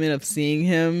disappointment of seeing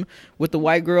him with the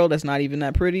white girl that's not even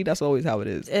that pretty. That's always how it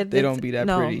is. They don't be that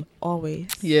pretty. Always.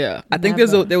 Yeah, I think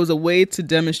there was a way to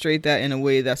demonstrate that in a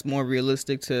way that's more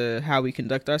realistic to how we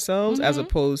conduct ourselves, as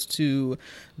opposed to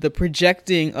the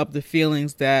projecting of the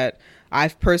feelings that I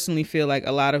personally feel like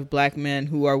a lot of black men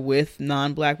who are with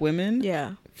non-black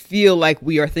women feel like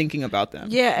we are thinking about them.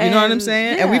 Yeah. You know what I'm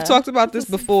saying? And we've talked about this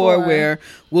before where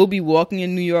we'll be walking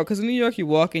in New York, because in New York you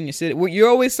walk in, you're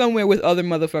always somewhere with other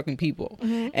motherfucking people.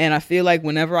 And I feel like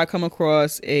whenever I come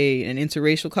across an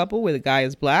interracial couple where the guy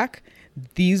is black,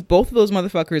 both of those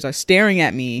motherfuckers are staring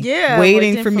at me,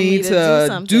 waiting for me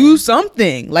to do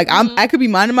something. Like I could be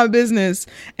minding my business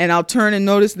and I'll turn and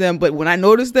notice them, but when I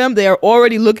notice them, they are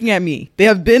already looking at me. They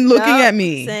have been looking at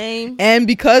me. Same. And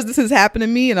because this has happened to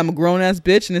me, and I'm a grown ass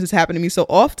bitch, and this has happened to me so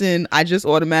often, I just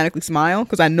automatically smile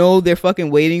because I know they're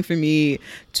fucking waiting for me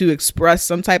to express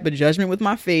some type of judgment with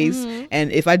my face.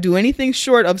 And if I do anything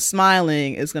short of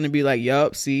smiling, it's gonna be like,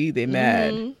 yup, see, they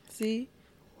mad. See.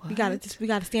 We gotta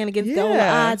stand against all the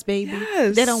odds, baby.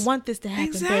 Yes. They don't want this to happen,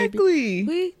 exactly.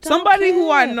 baby. Somebody who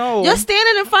I know. You're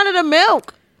standing in front of the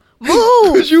milk.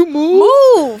 Move. Could you move?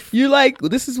 Move. You're like,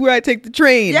 this is where I take the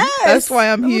train. Yes. That's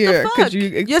why I'm here. Could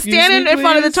you You're standing in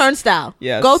front of the turnstile.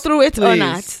 Yes. Go through it or Please.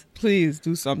 not. Please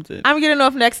do something. I'm getting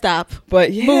off next stop.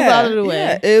 But yeah, move out of the way.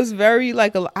 Yeah, it was very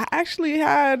like I actually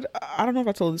had, I don't know if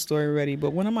I told the story already,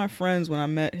 but one of my friends, when I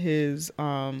met his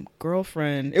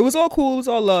girlfriend, it was all cool, it was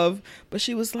all love, but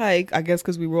she was like, I guess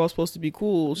because we were all supposed to be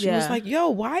cool, she was like, yo,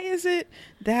 why is it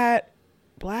that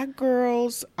black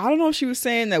girls, I don't know if she was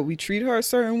saying that we treat her a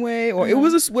certain way, or it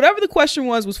was whatever the question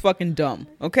was fucking dumb.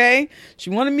 Okay, she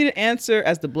wanted me to answer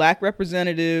as the black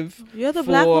representative. You're the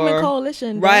Black Women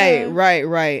Coalition, right?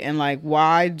 And like,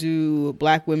 why do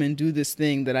black women do this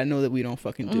thing that I know that we don't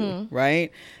fucking do,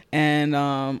 right? And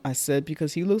I said,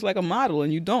 because he looks like a model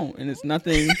and you don't, and it's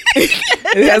nothing.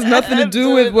 It has nothing to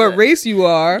do with what race you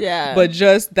are, but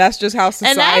that's just how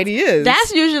society is.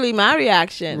 That's usually my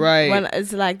reaction, right? When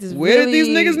it's like this, where really did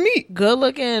these niggas meet?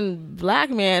 Good-looking black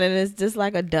man, and it's just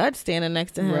like a dud standing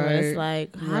next to him, and it's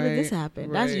like, how did this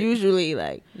happen? That's usually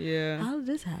like, how did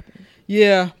this happen?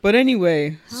 Yeah, but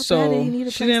anyway, so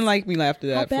she didn't like me after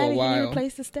that for a while. How bad did he need a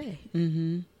place to stay?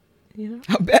 You know?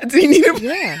 How bad did he need a place?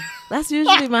 Yeah, that's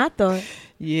usually my thought.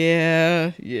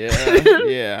 Yeah.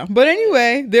 But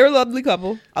anyway, they're a lovely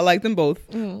couple. I like them both.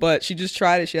 But she just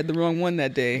tried it. She had the wrong one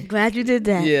that day. Glad you did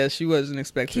that. Yeah, she wasn't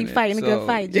expecting it. Keep fighting a good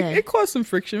fight, Jay. It caused some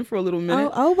friction for a little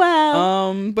minute. Oh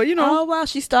wow. But you know. Oh wow,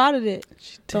 she started it.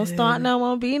 She did. Don't start none,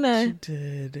 won't be none. She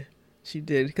did. She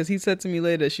did, because he said to me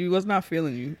later she was not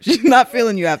feeling you. She's not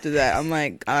feeling you after that. I'm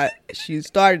like, she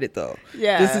started it though.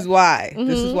 Yeah. This is why.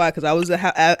 This is why. Because I was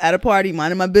at a party,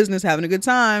 minding my business, having a good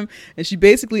time, and she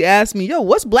basically asked me, "Yo,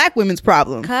 what's black women's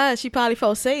problem?" Cause she probably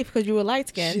felt safe because you were light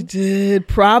skinned. She did,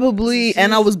 probably,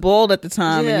 and I was bald at the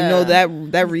time, and you know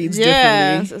that reads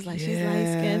differently. So it's like she's light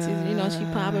skinned. She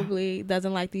probably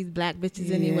doesn't like these black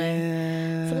bitches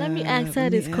anyway. So let me ask her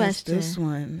this question. This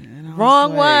one. And I was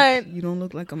Wrong like, one. You don't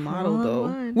look like a model though,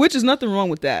 one. which is nothing wrong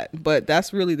with that, but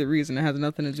that's really the reason. It has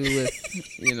nothing to do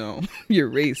with your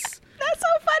race. That's so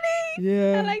funny.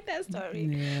 Yeah, I like that story.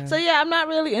 Yeah. So yeah, I'm not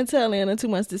really into Atlanta too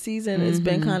much this season. It's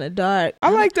been kind of dark.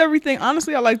 I liked everything.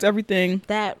 Honestly, I liked everything.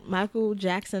 That Michael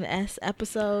Jackson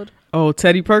episode. Oh,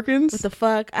 Teddy Perkins. What the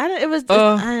fuck? I didn't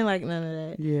like none of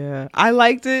that. Yeah, I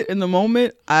liked it in the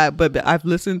moment. But I've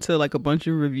listened to like a bunch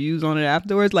of reviews on it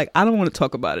afterwards. Like, I don't want to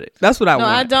talk about it. That's what I want.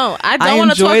 No, I don't. I don't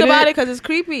want to talk about it because it's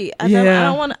creepy. I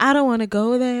don't want to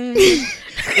go there.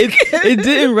 It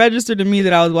didn't register to me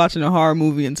that I was watching a horror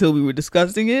movie until we were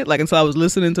discussing it. Like, until I was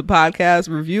listening to podcasts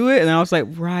review it, and I was like,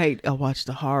 right, I watched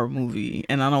a horror movie,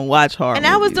 and I don't watch horror. And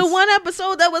that was the one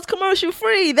episode that was commercial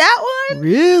free. That one.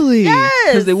 Really? Yes.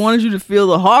 Because they wanted you to feel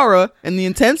the horror and the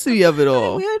intensity of it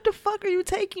all. Where the fuck are you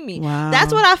taking me? Wow.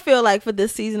 That's what I feel like for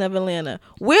this season of Atlanta.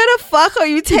 Where the fuck are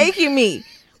you taking me?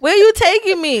 Where you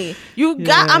taking me?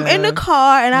 I'm in the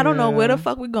car and I don't know where the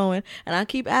fuck we going. And I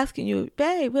keep asking you,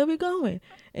 babe, where we going?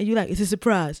 And you like, it's a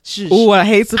surprise. Oh, I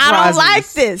hate surprises. I don't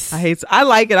like this. I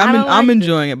like it. I'm like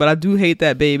enjoying it, but I do hate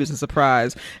that, babe, it's a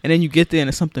surprise. And then you get there and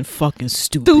it's something fucking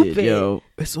stupid. Yo.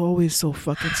 It's always so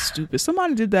fucking stupid.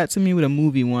 Somebody did that to me with a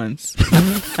movie once.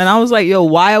 And I was like, yo,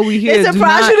 why are we here? They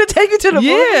surprised you to take you to the movie?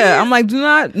 Yeah. I'm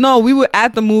like, no, we were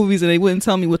at the movies and they wouldn't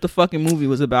tell me what the fucking movie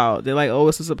was about. They're like, oh,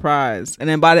 it's a surprise. And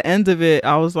then by the end of it,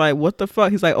 I was like, what the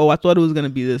fuck? He's like, oh, I thought it was going to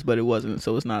be this, but it wasn't.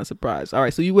 So it's not a surprise. All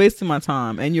right. So you wasted my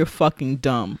time and you're fucking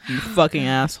dumb. You fucking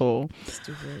asshole.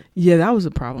 Stupid. Yeah, that was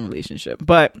a problem relationship.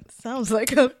 But sounds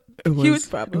like a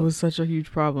huge problem. It was such a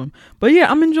huge problem. But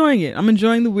yeah, I'm enjoying it. I'm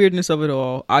enjoying the weirdness of it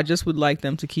all. I just would like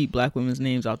them to keep black women's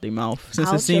names out their mouth,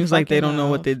 since it seems like they don't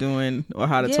know what they're doing or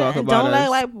how to talk about us. Don't let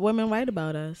white women write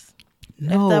about us.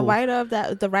 No. If the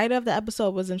writer of the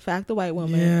episode was in fact a white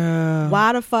woman,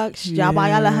 why the fuck why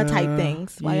y'all let her type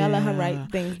things? Why y'all let her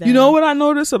write things down? You know what I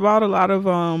notice about a lot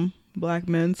of black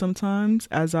men sometimes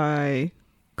as I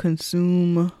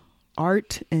consume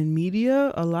art and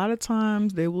media, a lot of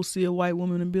times they will see a white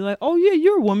woman and be like, oh yeah,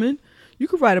 you're a woman, you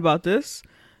could write about this.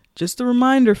 Just a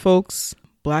reminder, folks,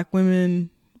 black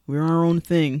women, we're our own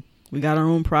thing. We got our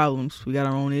own problems, we got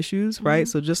our own issues, right?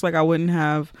 So just like I wouldn't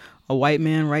have a white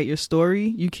man write your story,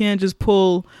 you can't just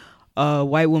pull a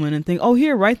white woman and think, oh,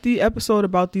 here, write the episode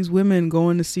about these women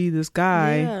going to see this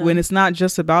guy, when it's not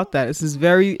just about that. This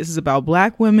is about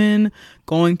black women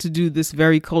going to do this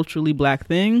very culturally black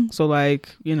thing. So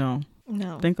like, no,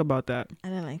 think about that. I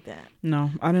didn't like that.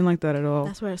 No, I didn't like that at all.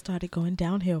 That's where it started going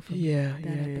downhill for me.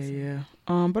 Yeah.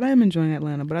 But I am enjoying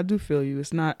Atlanta, but I do feel you.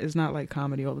 It's not like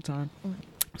comedy all the time.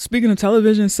 Speaking of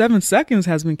television, 7 Seconds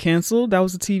has been canceled. That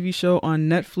was a TV show on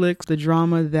Netflix. The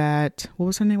drama that,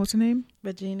 what's her name?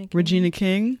 Regina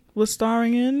King was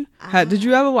starring in. Did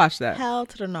you ever watch that? Hell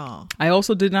to the no. I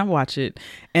also did not watch it.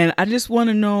 And I just want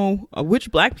to know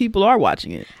which black people are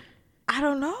watching it. I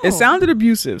don't know. It sounded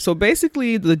abusive. So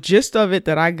basically the gist of it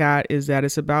that I got is that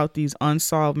it's about these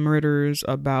unsolved murders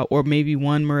or maybe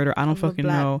one murder, I don't fucking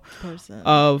know,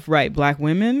 of black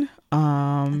women.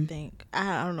 I think.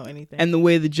 I don't know anything. And the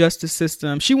way the justice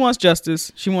system, she wants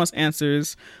justice, she wants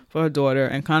answers for her daughter,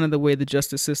 and kind of the way the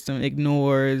justice system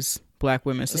ignores black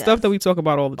women. It's the stuff that we talk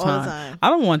about all the time. I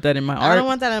don't want that in my art. I don't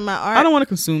want that in my art. I don't want to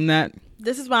consume that.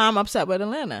 This is why I'm upset with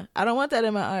Atlanta. I don't want that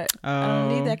in my art. I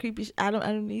don't need that creepy I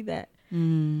don't need that.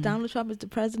 Donald Trump is the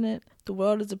president. The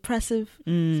world is oppressive.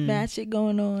 There's bad shit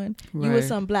going on. Right. You were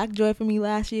some black joy for me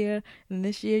last year, and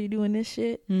this year you're doing this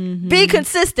shit. Be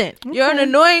consistent. Okay. You're an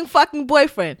annoying fucking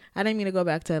boyfriend. I didn't mean to go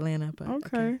back to Atlanta, but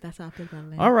okay. That's how I feel about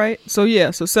Atlanta. All right. So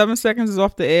 7 Seconds is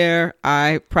off the air.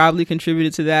 I probably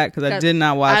contributed to that because I did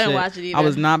not watch it. I didn't watch it either. I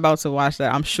was not about to watch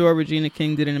that. I'm sure Regina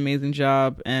King did an amazing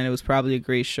job, and it was probably a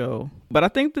great show. But I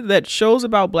think that shows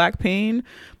about black pain,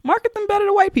 market them better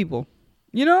to white people.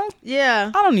 Yeah.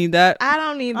 I don't need that. I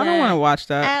don't need that. I don't want to watch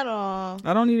that at all.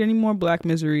 I don't need any more black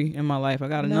misery in my life. I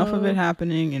got enough of it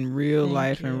happening in real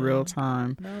life in real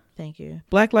time. No, thank you.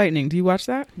 Black Lightning. Do you watch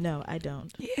that? No, I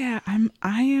don't. Yeah,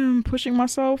 I am pushing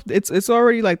myself. It's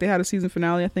already like they had a season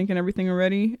finale, I think, and everything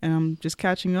already, and I'm just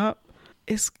catching up.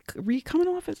 It's coming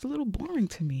off. It's a little boring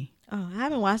to me. Oh, I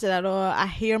haven't watched it at all. I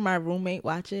hear my roommate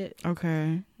watch it.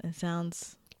 Okay. It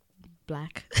sounds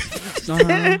black.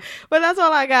 Uh-huh. But that's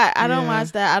all I got. I don't Yeah.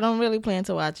 watch that. I don't really plan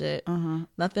to watch it. Uh-huh.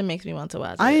 Nothing makes me want to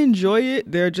watch I it. enjoy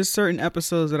it. There are just certain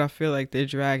episodes that I feel like they're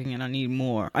dragging and I need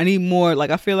more. Like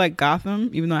I feel like Gotham,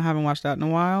 even though I haven't watched that in a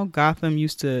while, Gotham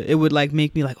it would like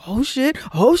make me like, oh shit.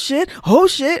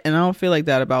 And I don't feel like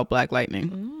that about Black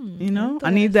Lightning. You know? I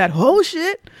need that oh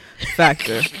shit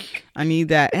factor. I need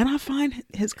that. And I find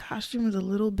his costume is a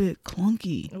little bit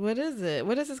clunky. What is it?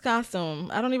 What is his costume?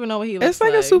 I don't even know what he looks It's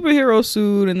like a superhero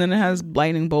suit and then it has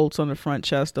lightning bolts on the front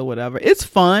chest or whatever. It's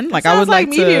fun. Like I would like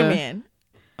to Meteor Man.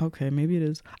 Okay, maybe it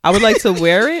is. I would like to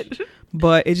wear it,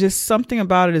 but it's just something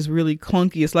about it is really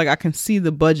clunky. It's like I can see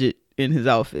the budget in his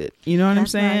outfit. You know what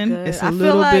That's I'm not saying? good. It's I a feel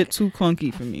little like- bit too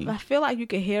clunky for me. I feel like you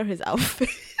can hear his outfit.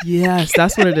 Yes,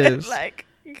 that's what it is. like,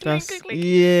 That's click.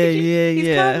 yeah.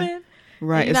 He's coming.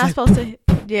 Right. You're It's not like, supposed to.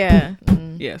 Yeah.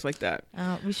 yeah, it's like that.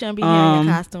 We shouldn't be hearing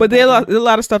your costume. But there's a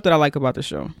lot of stuff that I like about the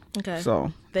show. Okay.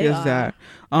 So They there's are. that.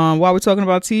 While we're talking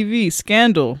about TV,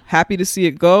 Scandal. Happy to see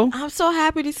it go. I'm so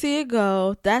happy to see it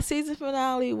go. That season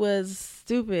finale was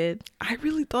stupid. I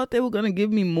really thought they were gonna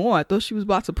give me more. I thought she was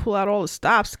about to pull out all the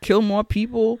stops, kill more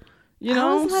people. You I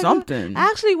know, was like, something. I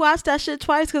actually watched that shit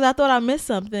twice because I thought I missed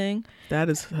something. That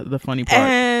is the funny part.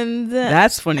 And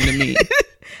That's funny to me.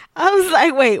 I was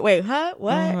like, wait, huh?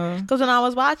 What? Uh-huh. Because when I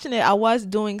was watching it, I was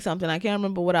doing something. I can't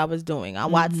remember what I was doing. I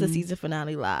watched the season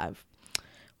finale live.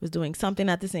 Was doing something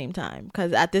at the same time.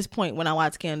 Because at this point, when I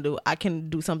watch Scandal, I can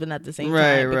do something at the same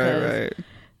time. Because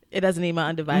it doesn't need my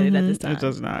undivided at this time. It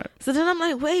does not. So then I'm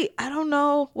like, wait, I don't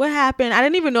know what happened. I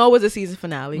didn't even know it was a season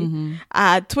finale.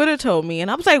 Twitter told me,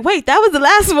 and I was like, wait, that was the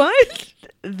last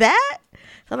one? That?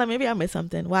 So I'm like, maybe I missed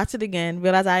something. Watch it again.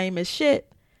 Realize I ain't missed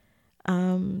shit.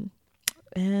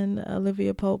 And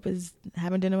Olivia Pope is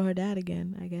having dinner with her dad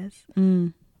again, I guess.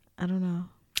 I don't know.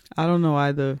 I don't know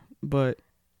either, but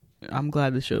I'm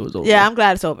glad the show was over. Yeah, I'm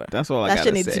glad it's over. That's all I that gotta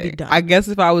shit needs say. to be done. I guess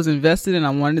if I was invested and I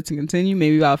wanted it to continue,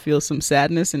 maybe I'll feel some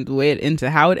sadness into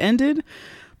how it ended.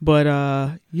 But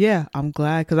yeah, I'm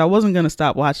glad because I wasn't gonna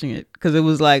stop watching it because it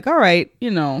was like, all right,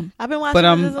 you know. I've been watching But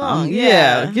it this long.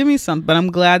 yeah, give me some. But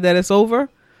I'm glad that it's over.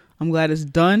 I'm glad it's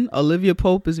done. Olivia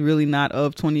Pope is really not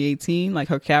of 2018, like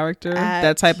her character.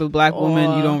 That type of black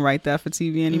woman, you don't write that for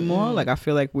TV anymore. Like I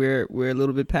feel like we're a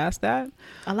little bit past that.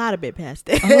 A lot of bit past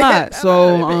it. A lot.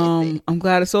 So I'm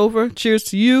glad it's over. Cheers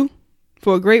to you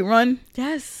for a great run.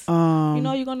 Yes. You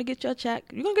know you're gonna get your check.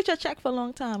 You're gonna get your check for a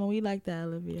long time, and we like that,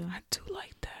 Olivia. I do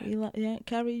like that. Yeah,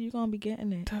 Carrie, you're gonna be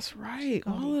getting it. That's right.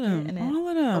 Gonna All be of them. getting it. All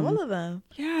of them. All of them.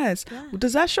 Yes. Yeah.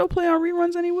 Does that show play on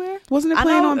reruns anywhere? Wasn't it I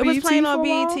playing know on it BET? was playing on for a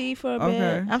while? BET for a bit.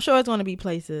 Okay. I'm sure it's gonna be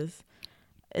places.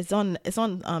 It's on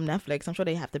Netflix. I'm sure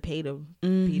they have to pay to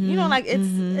you know, like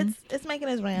it's making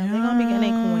its rounds. They're gonna be getting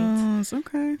their coins.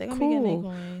 Okay. They're gonna be getting their Cool.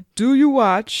 coins. Do you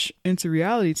watch into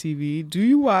reality TV? Do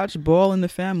you watch Ball in the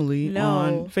Family No.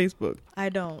 on Facebook? I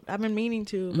don't. I've been meaning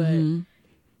to, but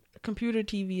computer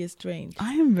TV is strange.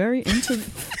 I am very into.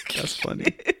 That's funny.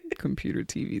 Computer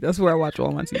TV. That's where I watch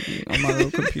all my TV, on my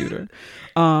little computer.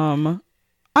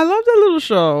 I love that little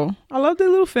show. I love their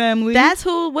little family. That's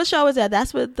who. What show is that?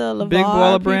 That's with the LeVar Big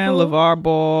Baller Brand, people? LeVar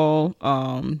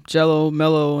Ball, Jello,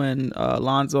 Mello, and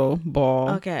Lonzo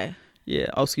Ball. Okay. Yeah.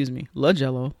 Oh, excuse me. La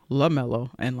Jello, La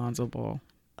Mello, and Lonzo Ball.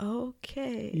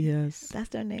 Okay. Yes. That's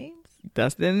their names.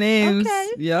 That's their names. Okay.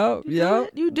 Yep. Yep.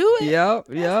 You do it. Yep.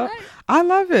 Yep. right. I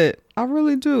love it. I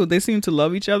really do. They seem to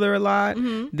love each other a lot.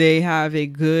 They have a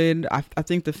good, I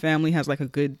think the family has like a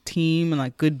good team and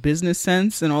like good business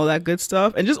sense and all that good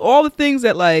stuff. And just all the things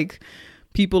that like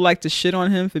people like to shit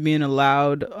on him for being a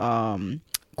loud,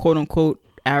 quote unquote,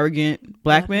 arrogant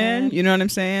black man. You know what I'm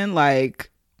saying?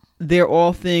 Like they're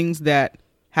all things that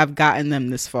have gotten them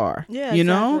this far. Yeah, you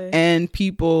know? exactly. And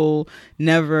people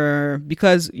never,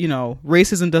 because, you know,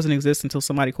 racism doesn't exist until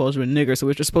somebody calls you a nigger. So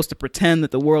we're just supposed to pretend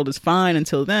that the world is fine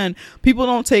until then. People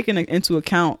don't take into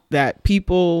account that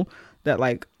people that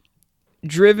like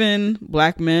driven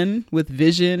black men with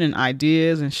vision and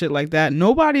ideas and shit like that,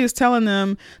 nobody is telling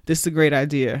them this is a great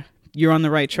idea. You're on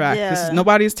the right track. Yeah.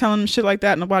 Nobody is telling them shit like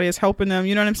that. Nobody is helping them.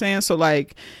 You know what I'm saying? So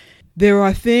like there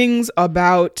are things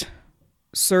about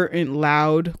certain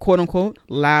loud, quote unquote,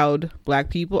 loud black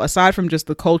people, aside from just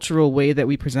the cultural way that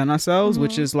we present ourselves,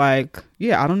 which is like,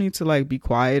 yeah, I don't need to like be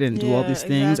quiet and do all these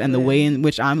things. And the way in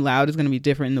which I'm loud is going to be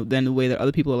different than the way that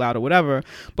other people are loud or whatever.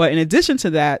 But in addition to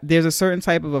that, there's a certain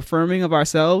type of affirming of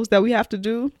ourselves that we have to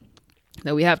do.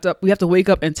 That we have to wake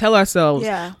up and tell ourselves,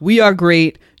 we are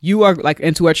great, you are like,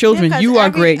 and to our children, 'cause you are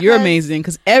great, you're 'cause- amazing,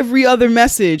 because every other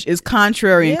message is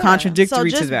contrary and contradictory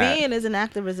so just to that. being is an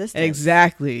act of resistance.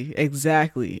 Exactly.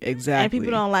 And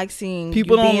people don't like seeing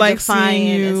People you don't being like defiant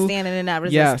seeing you and standing in that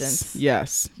resistance.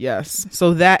 Yes.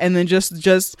 So that, and then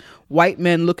just white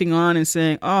men looking on and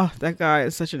saying, oh, that guy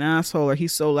is such an asshole, or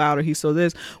he's so loud, or he's so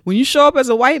this. When you show up as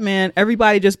a white man,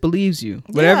 everybody just believes you.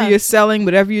 Whatever you're selling,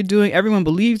 whatever you're doing, everyone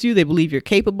believes you. They believe you're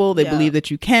capable. They believe that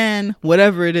you can,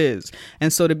 whatever it is.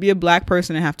 And so to be a black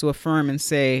person and have to affirm and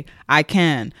say, I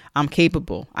can, I'm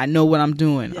capable, I know what I'm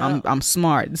doing, I'm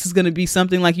smart, this is going to be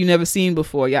something like you never seen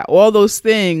before. Yeah, all those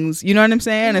things, you know what I'm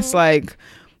saying? It's like,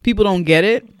 people don't get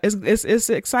it. It's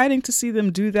exciting to see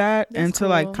them do that. That's and to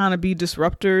like kind of be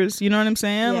disruptors. You know what I'm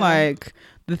saying? Like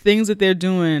the things that they're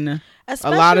doing, a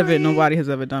lot of it nobody has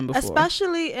ever done before.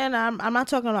 Especially, and I'm not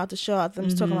talking about the show. I'm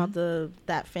just talking about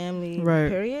that family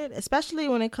period. Especially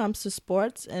when it comes to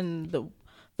sports and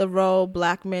the role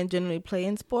black men generally play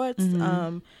in sports.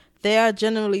 They are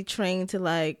generally trained to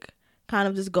like kind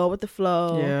of just go with the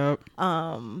flow.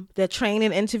 They're trained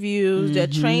in interviews. They're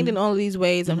trained in all of these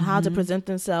ways on how to present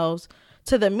themselves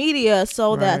to the media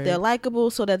so that they're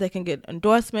likable, so that they can get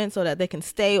endorsements, so that they can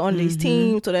stay on these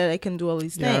teams, so that they can do all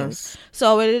these things.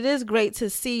 So it is great to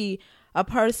see a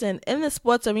person in the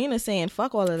sports arena saying,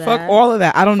 fuck all of that. Fuck all of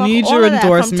that. I don't need your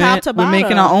endorsement. We're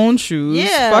making our own shoes.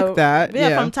 Fuck that.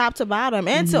 From top to bottom.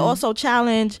 And to also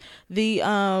challenge the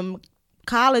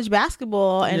college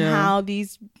basketball and how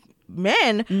these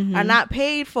men are not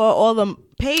paid for all the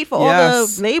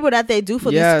labor that they do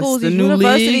for these schools. These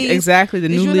universities, the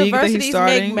new league that he's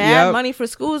starting, make mad money for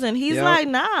schools, and he's like,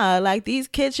 nah, like these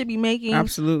kids should be making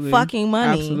fucking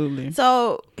money.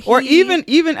 So, or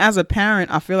even as a parent,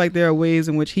 I feel like there are ways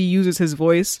in which he uses his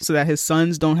voice so that his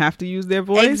sons don't have to use their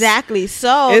voice. Exactly.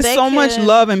 So it's so much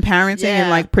love and parenting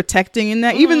and like protecting in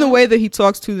that. Even the way that he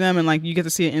talks to them, and like you get to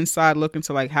see an inside look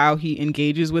into like how he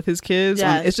engages with his kids.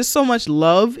 It's just so much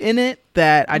love in it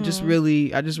that I just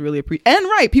really appreciate.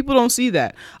 And people don't see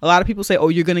that. A lot of people say, oh,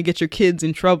 you're gonna get your kids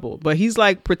in trouble, but he's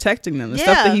like protecting them. The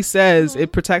stuff that he says,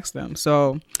 it protects them.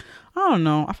 So I don't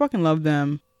know, I fucking love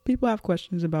them. People have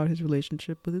questions about his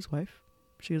relationship with his wife.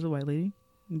 She is a white lady,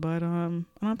 but I don't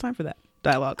have time for that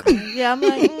dialogue. I'm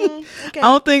like, okay.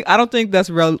 I don't think that's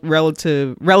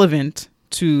relevant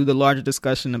to the larger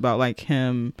discussion about like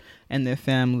him and their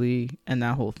family and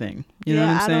that whole thing. You know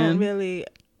what I'm saying?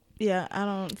 I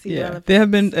don't see relevance. There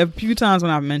have been a few times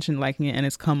when I've mentioned liking it and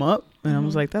it's come up, and I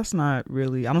was like, that's not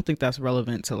really, I don't think that's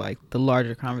relevant to like the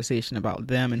larger conversation about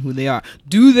them and who they are.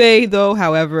 Do they though,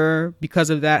 however,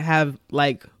 because of that, have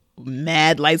like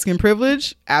mad light skin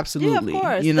privilege? Absolutely. Yeah, of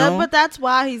course. You know? But that's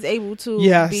why he's able to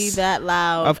be that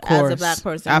loud as a black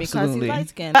person. Absolutely. Because he's light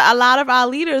skinned. A lot of our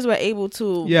leaders were able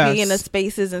to be in the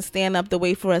spaces and stand up the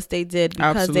way for us they did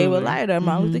because they were lighter.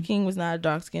 Martin Luther King was not a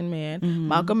dark skinned man.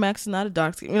 Malcolm X is not a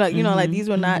dark skinned, like, you know, like these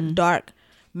were not dark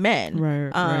men.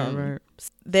 Right.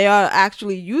 They are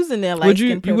actually using their light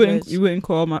skin privilege. You wouldn't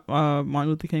call Martin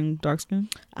Luther King dark skin?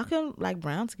 I could like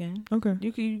brown skin. Okay.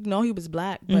 You know he was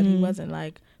black, but he wasn't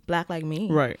like black like me.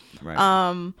 Right.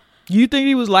 You think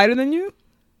he was lighter than you?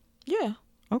 Yeah.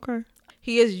 Okay.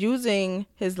 He is using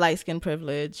his light skin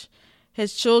privilege.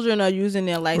 His children are using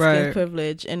their light skin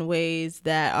privilege in ways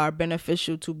that are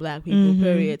beneficial to black people,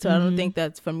 period. So I don't think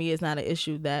that, for me, it's not an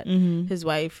issue that his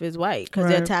wife is white, because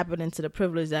they're tapping into the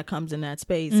privilege that comes in that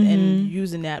space and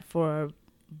using that for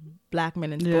black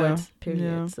men in sports,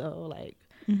 period. So like,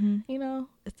 you know,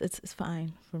 it's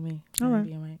fine for me. All right.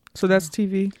 Being white. So that's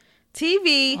TV.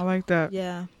 I like that.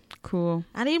 Yeah. Cool.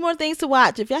 I need more things to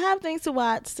watch. If y'all have things to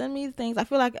watch, send me things. I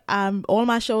feel like all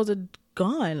my shows are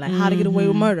gone. Like How to Get Away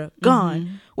with Murder,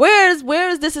 gone. Where is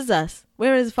This Is Us?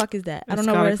 Where is the fuck is that? I don't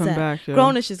know where it's at.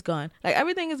 Grownish is gone. Like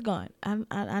everything is gone.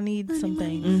 I need some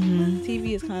things.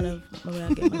 TV is kind of where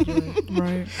I get my joy.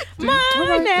 Right. If you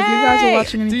guys are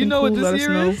watching anything, do you know cool, what this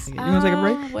year is? You want to take a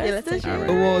break? Let's take a break.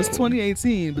 Well, it's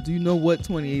 2018, but do you know what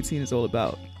 2018 is all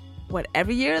about? What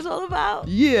every year is all about?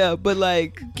 Yeah, but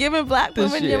like giving black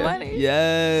women your money.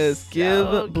 Yes,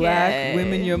 give black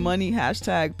women your money.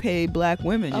 # pay black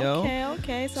women, yo.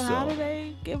 Okay. So how do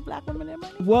they give black women their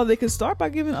money? Well, they can start by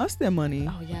giving us their money.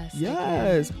 Oh yes.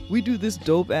 Yes. We do this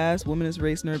dope ass Womanist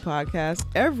Race Nerd podcast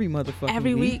every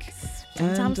motherfucking week.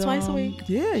 Sometimes twice a week.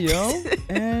 Yeah, yo.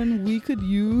 And we could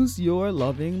use your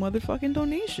loving motherfucking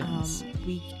donations.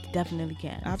 We definitely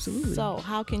can. Absolutely. So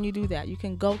how can you do that? You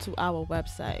can go to our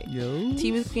website,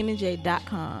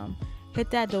 teawithqueenandj.com,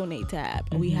 hit that donate tab,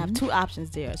 and we have 2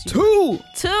 options there. So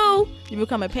two! You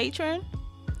become a patron,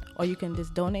 or you can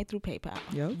just donate through PayPal.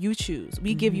 Yep. You choose.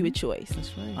 We give you a choice.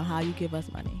 That's right. On how you give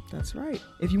us money. That's right.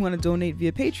 If you want to donate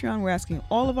via Patreon, we're asking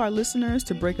all of our listeners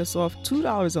to break us off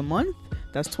 $2 a month.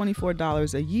 That's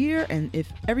 $24 a year. And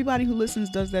if everybody who listens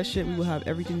does that shit, we will have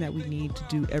everything that we need to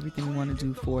do everything we want to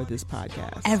do for this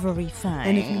podcast. Everything.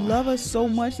 And if you love us so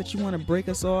much that you want to break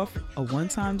us off a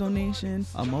one-time donation,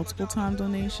 a multiple-time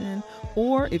donation,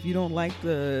 or if you don't like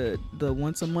the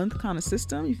once-a-month kind of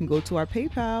system, you can go to our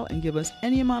PayPal and give us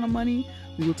any amount of money.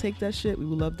 We will take that shit. We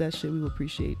will love that shit. We will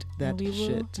appreciate that we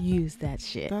shit. Will use that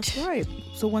shit. That's right.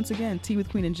 So once again,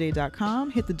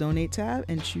 teawithqueenandj.com. Hit the donate tab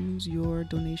and choose your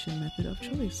donation method of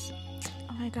choice.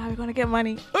 Oh my God, we're going to get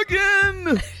money.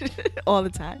 Again! All the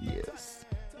time. Yes.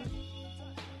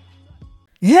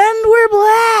 And we're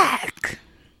black!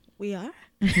 We are?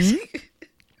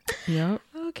 Yep.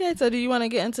 Okay, so do you want to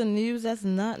get into news that's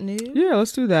not news? Yeah,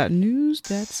 let's do that. News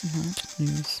that's not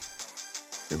news.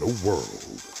 In a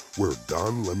world where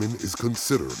Don Lemon is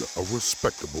considered a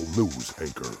respectable news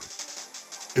anchor.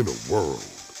 In a world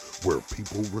where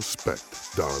people respect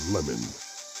Don Lemon,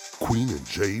 Queen and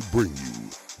Jay bring you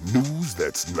news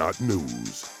that's not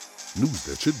news. News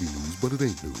that should be news, but it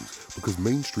ain't news, because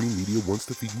mainstream media wants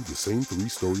to feed you the same 3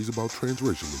 stories about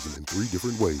transracialism in 3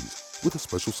 different ways, with a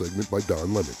special segment by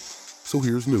Don Lemon. So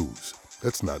here's news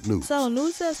that's not news. So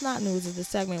news that's not news is a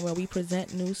segment where we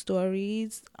present news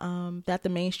stories that the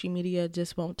mainstream media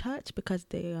just won't touch because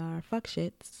they are fuck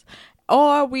shits.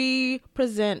 Or we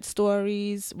present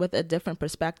stories with a different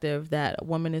perspective that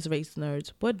womanist race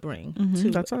nerds would bring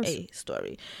to a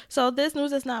story. So this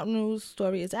news that's not news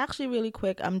story is actually really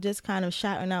quick. I'm just kind of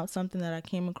shouting out something that I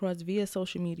came across via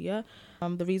social media.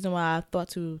 The reason why I thought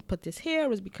to put this here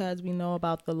was because we know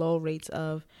about the low rates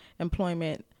of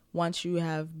employment once you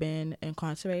have been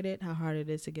incarcerated, how hard it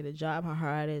is to get a job, how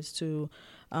hard it is to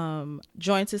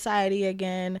join society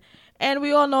again. And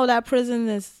we all know that prison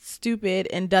is stupid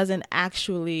and doesn't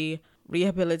actually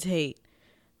rehabilitate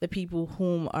the people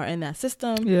whom are in that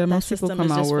system. Yeah, most people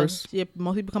come out worse.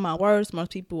 Most people come out worse.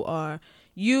 Most people are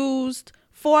used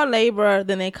for labor.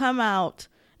 Then they come out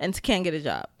and can't get a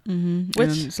job. Mm-hmm. Which,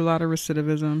 and it's a lot of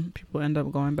recidivism. People end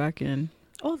up going back in.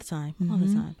 All the time.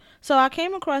 So I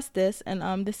came across this,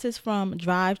 and this is from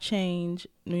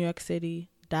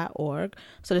DriveChangeNewYorkCity.org.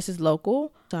 So this is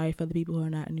local. Sorry for the people who are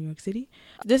not in New York City.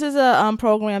 This is a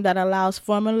program that allows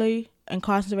formerly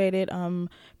incarcerated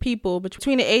people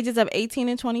between the ages of 18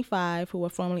 and 25 who are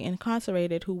formerly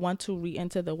incarcerated who want to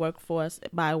re-enter the workforce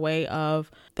by way of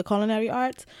the culinary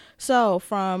arts. So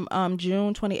from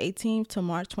June 2018 to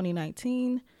March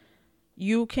 2019,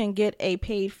 you can get a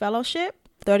paid fellowship,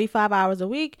 35 hours a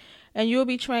week, and you'll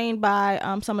be trained by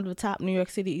some of the top New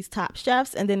York City's top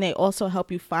chefs, and then they also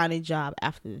help you find a job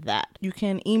after that. You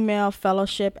can email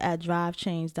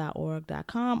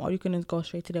fellowship@drivechange.org.com, or you can just go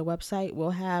straight to their website. We'll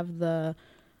have the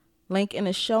link in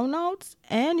the show notes,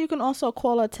 and you can also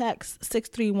call or text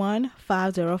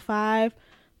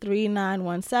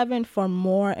 631-505-3917 for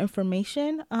more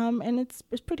information, and it's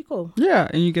pretty cool. Yeah,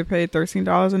 and you get paid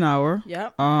 $13 an hour.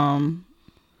 Yep.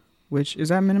 Which is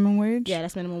that minimum wage? Yeah,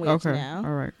 that's minimum wage now.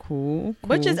 All right, cool.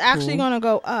 Which is actually going to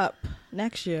go up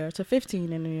next year to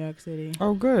 15 in New York City.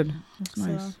 Oh, good. That's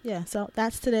nice. So, yeah, so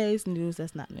that's today's news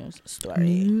that's not news story.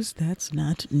 News that's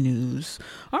not news.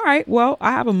 All right, well,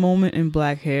 I have a moment in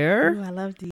black hair. Ooh, I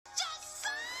love these.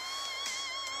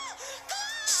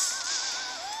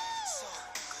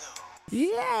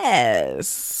 Yes.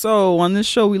 So on this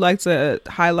show, we like to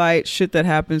highlight shit that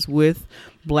happens with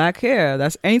black hair.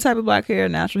 That's any type of black hair,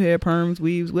 natural hair, perms,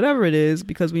 weaves, whatever it is,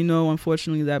 because we know,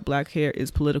 unfortunately, that black hair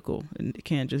is political and it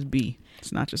can't just be.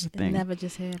 It's not just a thing. Never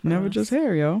just hair. Never just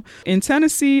hair, yo. In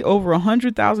Tennessee, over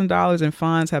 $100,000 in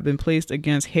fines have been placed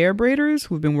against hair braiders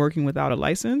who've been working without a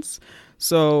license.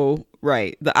 So,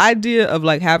 right. The idea of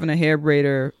like having a hair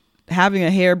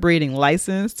braiding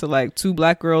license to like 2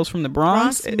 black girls from the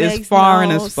Bronx is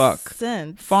foreign as fuck.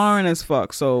 Foreign as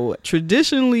fuck. So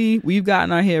traditionally, we've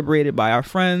gotten our hair braided by our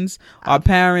friends, our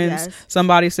parents. Yes.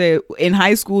 Somebody say in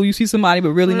high school, you see somebody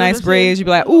with really nice braids. You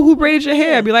be like, "Ooh, who braided your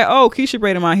hair?" Be like, "Oh, Keisha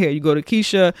braided my hair." You go to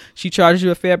Keisha. She charges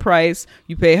you a fair price.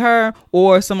 You pay her.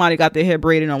 Or somebody got their hair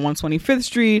braided on 125th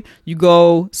Street. You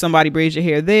go, somebody braids your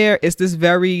hair there. It's this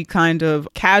very kind of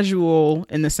casual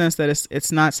in the sense that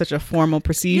it's not such a formal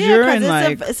procedure. Yeah, and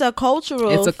it's a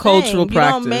cultural practice. You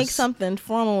don't make something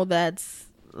formal that's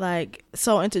like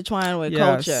so intertwined with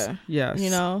culture. Yes.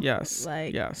 You know? Yes.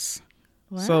 Like, yes.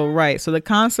 So, right. So the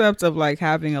concept of like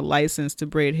having a license to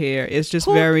braid hair is just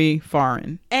very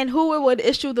foreign. And who would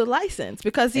issue the license?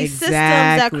 Because these systems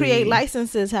that create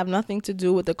licenses have nothing to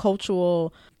do with the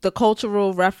cultural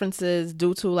references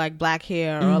due to like black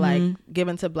hair or like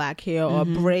given to black hair or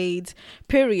braids,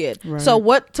 period. Right. So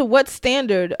what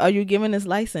standard are you giving this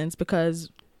license? Because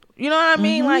you know what I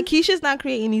mean? Like Keisha's not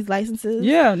creating these licenses.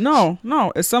 Yeah, no.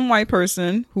 It's some white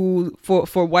person who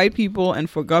for white people and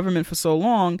for government for so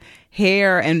long,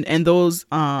 hair and those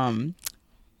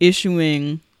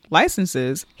issuing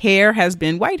licenses, hair has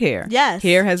been white hair. Yes.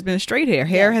 Hair has been straight hair.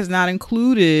 Hair has not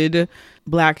included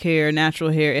black hair,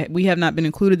 natural hair. We have not been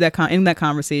included in that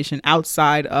conversation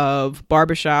outside of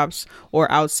barbershops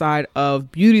or outside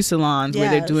of beauty salons where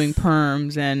they're doing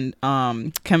perms and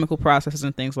chemical processes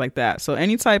and things like that. So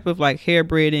any type of like hair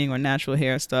braiding or natural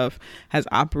hair stuff has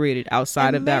operated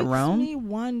outside of that realm. It makes me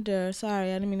wonder, sorry,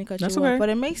 I didn't mean to cut you off, but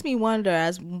it makes me wonder,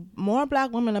 as more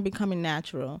black women are becoming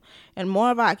natural and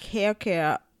more of our hair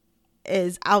care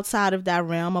is outside of that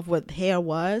realm of what hair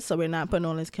was, so we're not putting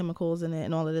all these chemicals in it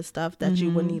and all of this stuff that you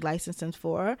would need licensing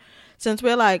for. Since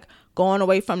we're like going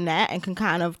away from that and can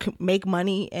kind of make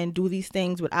money and do these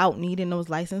things without needing those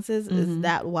licenses, is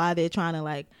that why they're trying to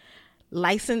like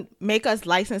make us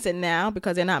license it now,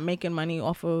 because they're not making money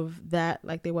off of that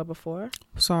like they were before?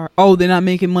 Sorry. Oh, they're not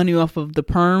making money off of the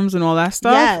perms and all that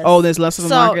stuff? Yes. Oh, there's less of a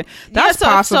market. That's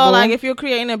possible. So like if you're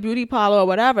creating a beauty parlor or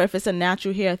whatever, if it's a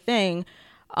natural hair thing,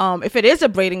 if it is a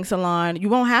braiding salon, you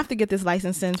won't have to get this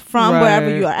licensing from wherever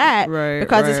you're at,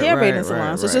 because it's hair braiding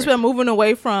salon. So since we're moving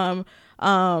away from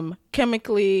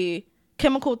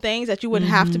chemical things that you would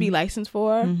have to be licensed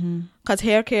for, because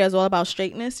hair care is all about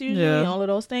straightness usually and all of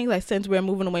those things, like since we're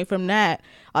moving away from that,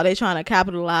 are they trying to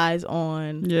capitalize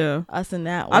on us in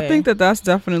that way? I think that's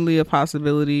definitely a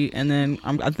possibility. And then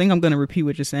I think I'm going to repeat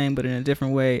what you're saying, but in a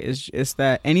different way. Is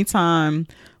that anytime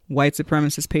white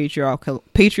supremacist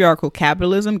patriarchal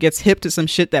capitalism gets hip to some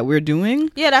shit that we're doing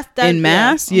that's in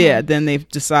mass, then they've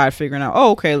decided figuring out,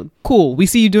 oh, okay, cool, we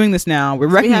see you doing this now, we're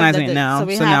recognizing it now,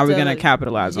 so now we're going to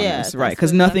capitalize on this, right?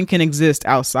 Because nothing can exist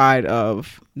outside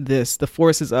of this, the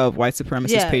forces of white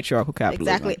supremacist patriarchal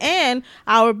capitalism. Exactly. And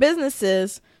our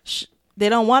businesses, they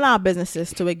don't want our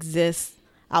businesses to exist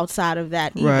outside of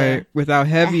that either. Right, without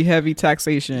heavy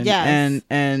taxation.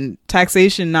 And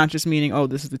taxation not just meaning, oh,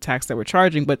 this is the tax that we're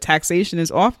charging, but taxation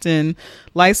is often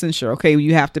licensure. Okay,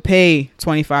 you have to pay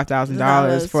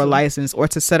 $25,000 for a license or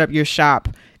to set up your shop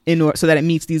so that it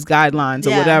meets these guidelines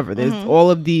or whatever. There's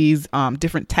all of these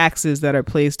different taxes that are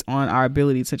placed on our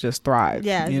ability to just thrive.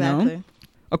 Exactly. Know?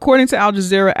 According to Al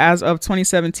Jazeera, as of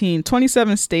 2017,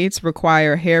 27 states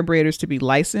require hair braiders to be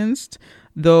licensed,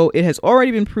 though it has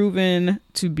already been proven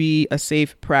to be a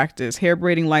safe practice. Hair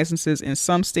braiding licenses in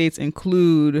some states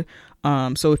include,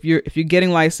 so if you're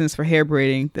getting licensed for hair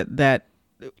braiding, that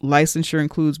licensure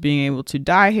includes being able to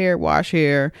dye hair, wash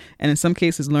hair, and in some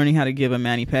cases learning how to give a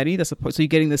mani-pedi. So you're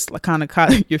getting this kind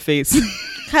of your face.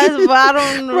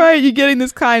 Right, you're getting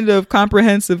this kind of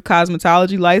comprehensive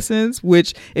cosmetology license,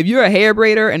 which if you're a hair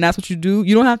braider and that's what you do,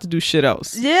 you don't have to do shit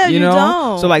else. You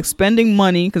don't. So like spending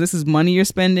money, because this is money you're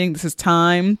spending, this is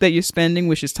time that you're spending,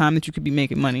 which is time that you could be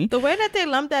making money. The way that they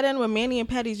lump that in with mani and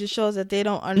pedis just shows that they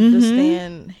don't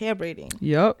understand hair braiding.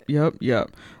 Yep.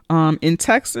 In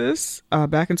Texas,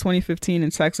 back in 2015 in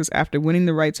Texas, after winning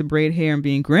the right to braid hair and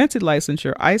being granted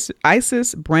licensure,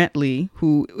 Isis Brantley,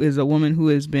 who is a woman who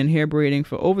has been hair braiding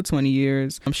for over 20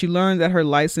 years, she learned that her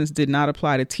license did not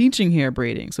apply to teaching hair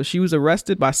braiding. So she was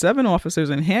arrested by 7 officers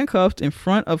and handcuffed in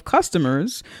front of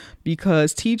customers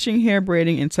because teaching hair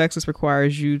braiding in Texas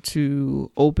requires you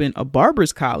to open a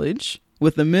barber's college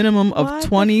with a minimum of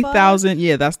 20,000.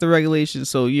 Yeah, that's the regulation.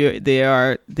 So they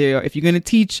are if you're going to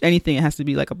teach anything, it has to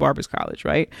be like a barber's college,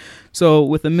 right? So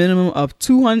with a minimum of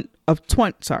 2,000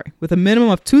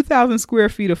 square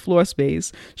feet of floor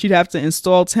space, she'd have to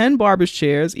install 10 barber's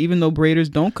chairs, even though braiders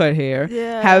don't cut hair,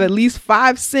 have at least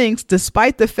 5 sinks,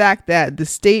 despite the fact that the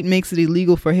state makes it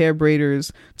illegal for hair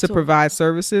braiders to provide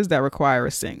services that require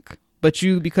a sink. But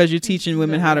because you're teaching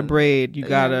women how to braid, you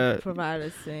gotta provide a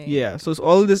sink. Yeah, so it's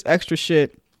all of this extra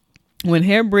shit. When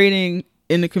hair braiding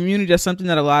in the community, that's something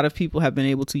that a lot of people have been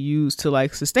able to use to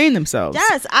like sustain themselves.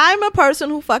 Yes, I'm a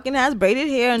person who fucking has braided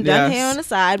hair and done hair on the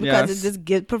side because it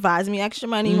just provides me extra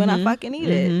money when I fucking need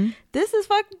it. This is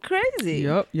fucking crazy.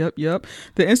 Yep.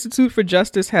 The Institute for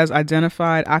Justice has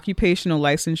identified occupational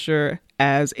licensure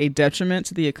as a detriment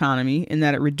to the economy in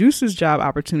that it reduces job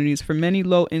opportunities for many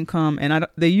low income, and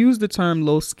they use the term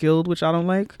low skilled, which I don't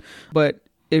like, but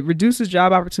it reduces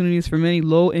job opportunities for many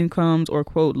low incomes or,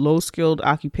 quote, low skilled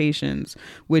occupations,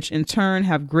 which in turn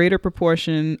have greater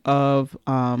proportion of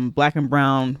black and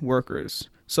brown workers.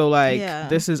 So like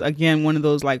this is again one of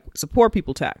those like support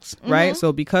people tax, right?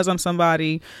 So because I'm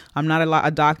somebody, I'm not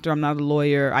a doctor, I'm not a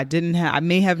lawyer, I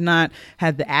may have not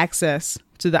had the access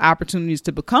to the opportunities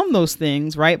to become those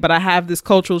things, right? But I have this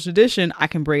cultural tradition. I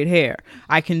can braid hair.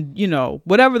 I can, you know,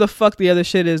 whatever the fuck the other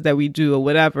shit is that we do or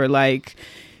whatever. Like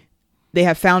they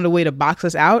have found a way to box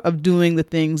us out of doing the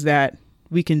things that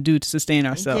we can do to sustain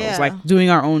ourselves, like doing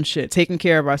our own shit, taking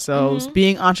care of ourselves,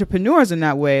 being entrepreneurs in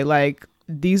that way. Like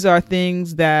these are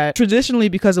things that traditionally,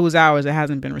 because it was ours, it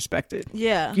hasn't been respected.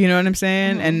 Yeah. You know what I'm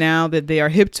saying? And now that they are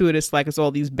hip to it, it's like it's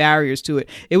all these barriers to it.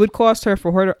 It would cost her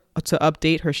for her to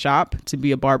update her shop to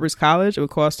be a barber's college. It would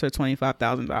cost her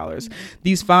 $25,000.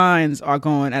 These fines are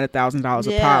going at $1,000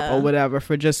 a pop or whatever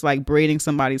for just like braiding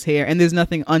somebody's hair. And there's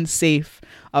nothing unsafe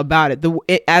about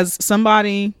it. As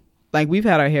somebody... Like we've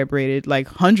had our hair braided like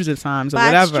hundreds of times or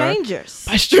whatever.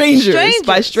 By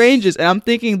strangers. And I'm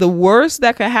thinking the worst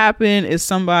that could happen is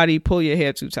somebody pull your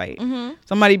hair too tight.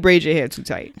 Somebody braid your hair too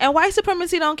tight. And white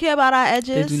supremacy don't care about our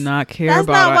edges. They do not care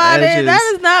about our edges.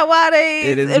 That is not why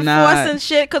they enforcing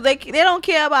shit, because they don't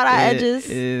care about our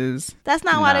edges. That's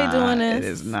not why they doing this. It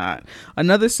is not.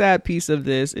 Another sad piece of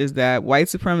this is that white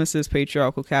supremacist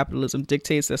patriarchal capitalism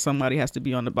dictates that somebody has to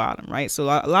be on the bottom, right? So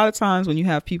a lot of times when you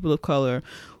have people of color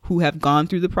who have gone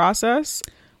through the process,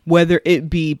 whether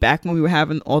it be back when we were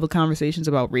having all the conversations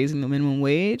about raising the minimum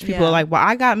wage, people are like, well,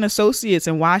 I got an associate's,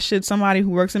 and why should somebody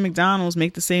who works at McDonald's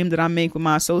make the same that I make with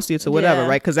my associates or whatever,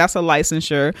 right? Because that's a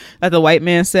licensure that the white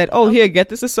man said, oh, here, get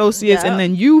this associate's, and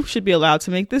then you should be allowed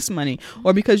to make this money.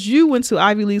 Or because you went to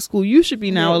Ivy League school, you should be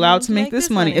now allowed to make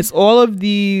this money. It's all of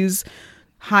these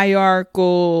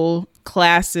hierarchical,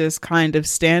 classist kind of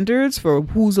standards for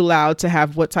who's allowed to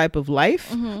have what type of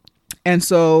life. And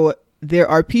so there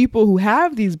are people who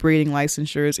have these braiding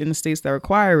licensures in the states that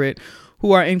require it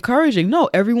who are encouraging, no,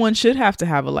 everyone should have to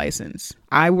have a license.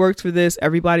 I worked for this.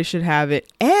 Everybody should have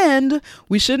it. And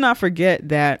we should not forget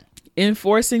that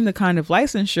enforcing the kind of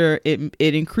licensure,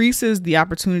 it increases the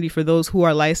opportunity for those who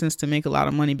are licensed to make a lot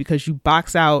of money, because you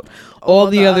box out all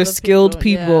the other skilled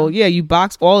people. Yeah, you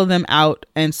box all of them out.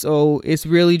 And so it's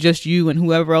really just you and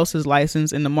whoever else is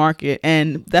licensed in the market.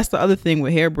 And that's the other thing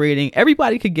with hair braiding.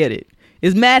 Everybody could get it.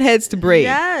 It's mad heads to braid.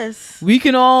 Yes. We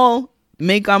can all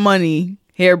make our money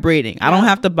hair braiding. I don't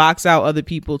have to box out other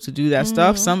people to do that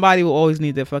stuff. Somebody will always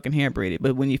need their fucking hair braided.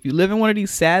 But if you live in one of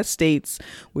these sad states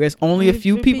where it's only a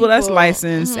few people that's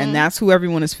licensed and that's who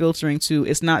everyone is filtering to,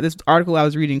 it's not, this article I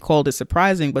was reading called it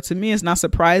surprising, but to me it's not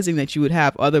surprising that you would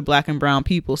have other black and brown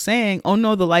people saying, oh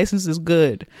no, the license is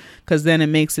good, because then it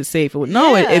makes it safe.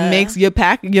 No, it makes your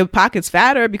pockets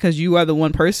fatter because you are the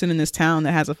one person in this town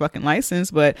that has a fucking license.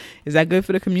 But is that good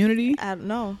for the community?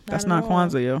 No, that's not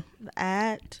Kwanzaa, yo.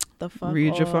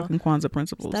 Read your fucking Kwanzaa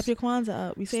principles. Step your Kwanzaa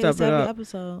up. We say this every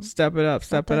episode. Step it up.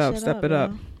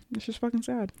 It's just fucking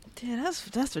sad. Yeah,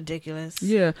 that's ridiculous.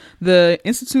 Yeah, the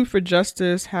Institute for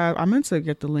Justice I meant to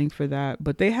get the link for that,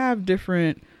 but they have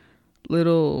different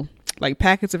little like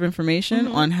packets of information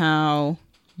on how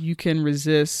you can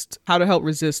how to help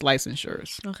resist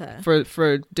licensures.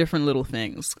 For different little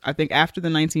things. I think after the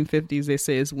 1950s, they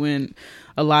say is when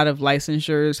a lot of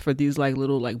licensures for these like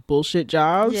little like bullshit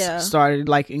jobs started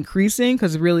like increasing,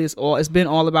 because really it's been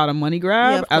all about a money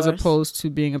grab as opposed to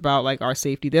being about like our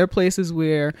safety. There are places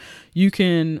where you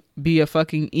can be a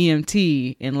fucking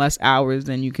EMT in less hours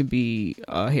than you can be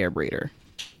a hair braider.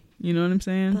 You know what I'm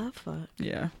saying? The fuck?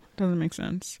 Yeah, doesn't make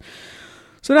sense.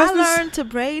 So I learned to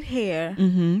braid hair.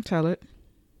 Tell it.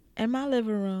 In my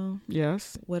living room.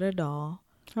 Yes. With a doll.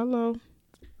 Hello.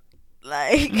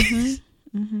 Like,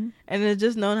 and then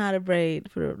just knowing how to braid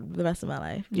for the rest of my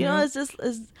life. You know, it's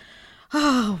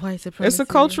white supremacy. It's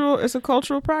a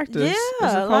cultural practice. Yeah,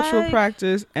 it's a cultural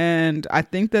practice, and I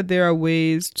think that there are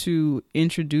ways to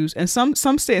introduce. And some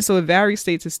states, so it varies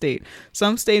state to state.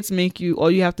 Some states make you,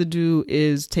 all you have to do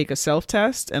is take a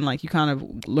self-test, and like you kind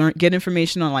of get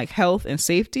information on like health and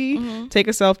safety. Take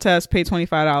a self-test, pay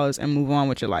 $25, and move on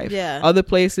with your life. Yeah. Other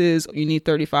places you need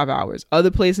 35 hours.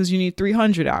 Other places you need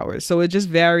 300 hours. So it just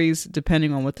varies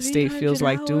depending on what the state feels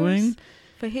like doing.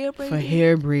 For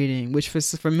hair braiding, which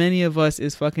for many of us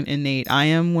is fucking innate. I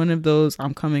am one of those.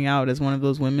 I'm coming out as one of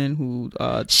those women who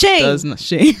shame.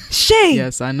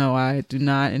 Yes, I know. I do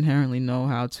not inherently know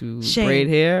how to braid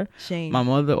hair. Shame. My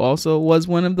mother also was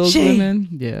one of those women.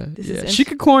 Yeah, she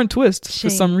could corn twist for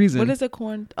some reason. What is a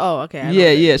corn? Oh, okay.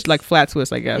 Yeah, she like flat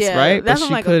twist, I guess. Right? That's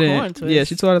like a corn twist. Yeah,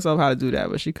 she taught herself how to do that,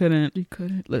 but she couldn't.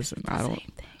 Listen, I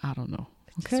don't know.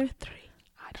 Okay.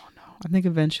 I think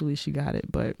eventually she got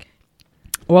it, but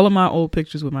all of my old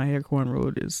pictures with my hair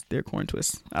cornrowed is their corn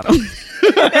twists. I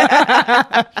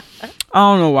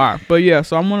don't know why, but yeah.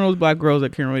 So I'm one of those black girls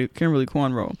that can't really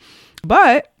cornrow,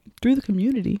 but through the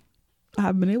community,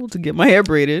 I've been able to get my hair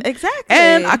braided. Exactly.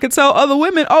 And I could tell other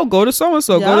women, oh, go to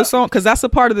so-and-so, go to so, because that's a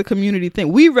part of the community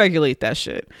thing. We regulate that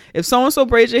shit. If so-and-so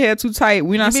braids your hair too tight,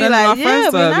 we're not sending our friends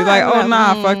to be like, oh,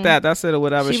 nah, fuck that. That's it or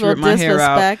whatever. She rip my hair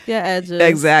out. Disrespect your edges.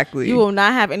 Exactly. You will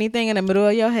not have anything in the middle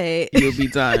of your head. You'll be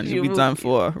done. You'll be done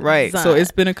for. Right. Done. So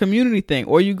it's been a community thing.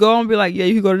 Or you go and be like, yeah,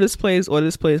 you can go to this place or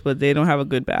this place, but they don't have a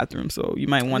good bathroom. So you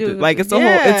might want to, like, it's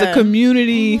a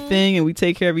community thing, and we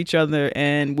take care of each other,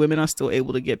 and women are still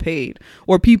able to get paid.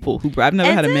 Or people who, I've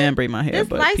never had a man braid my hair,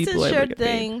 but people are able to get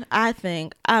paid.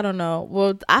 I don't know.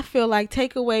 Well, I feel like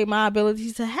take away my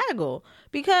ability to haggle,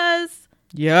 because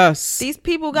yes, these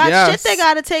people got shit they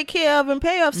got to take care of and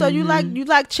pay off. So you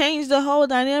change the whole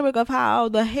dynamic of how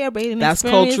the hair braiding that's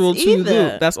experience cultural too.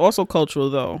 either. That's also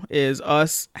cultural though, is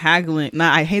us haggling.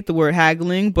 Now I hate the word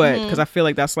haggling, but because I feel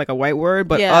like that's like a white word,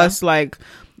 but us like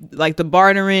the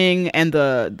bartering and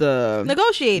the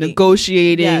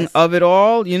negotiating of it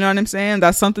all. You know what I'm saying?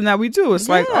 That's something that we do. It's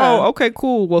like, oh, okay,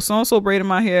 cool. Well, so-and-so braided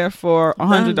my hair for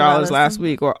 $100 last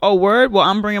week. Or, oh, word? Well,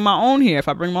 I'm bringing my own hair. If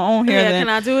I bring my own hair, then can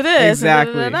I do this?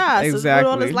 Exactly. So with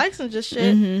all this licensure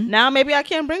shit, now maybe I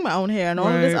can't bring my own hair and all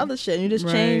of this other shit. And you just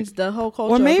change the whole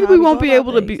culture. Or maybe we won't be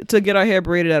able to get our hair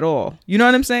braided at all. You know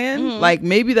what I'm saying? Like,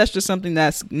 maybe that's just something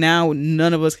that's now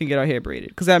none of us can get our hair braided.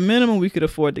 Because at minimum, we could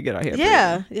afford to get our hair braided.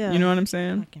 Yeah. You know what I'm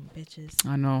saying? Fucking bitches.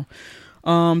 I know.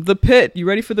 The pit. You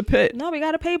ready for the pit? No, we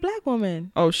gotta pay black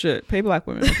women. Oh shit. Pay black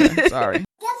women. Okay, sorry. Give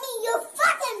me your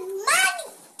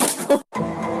fucking money.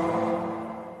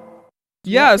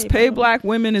 Yes, pay black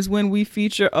women is when we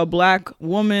feature a black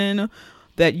woman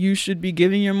that you should be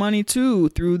giving your money to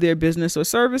through their business or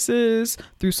services,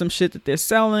 through some shit that they're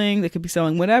selling. They could be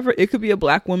selling whatever. It could be a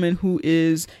black woman who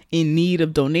is in need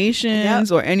of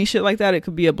donations or any shit like that. It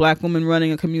could be a black woman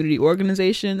running a community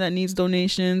organization that needs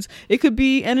donations. It could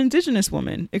be an indigenous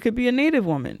woman. It could be a native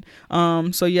woman.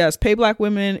 So yes, Pay Black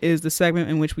Women is the segment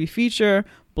in which we feature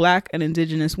black and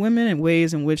indigenous women and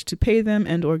ways in which to pay them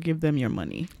and or give them your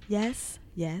money. Yes.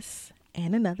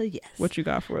 And another yes. What you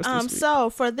got for us this week? So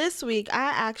for this week,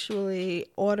 I actually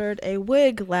ordered a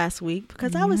wig last week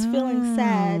because I was feeling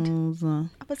sad.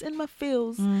 I was in my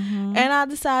feels. And I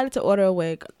decided to order a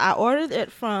wig. I ordered it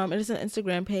from, it's an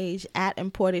Instagram page,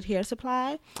 @Imported Hair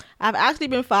Supply. I've actually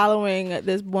been following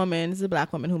this woman. This is a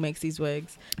black woman who makes these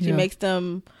wigs. She makes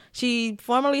them, she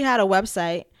formerly had a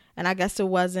website. And I guess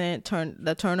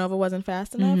the turnover wasn't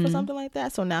fast enough or something like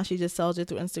that. So now she just sells it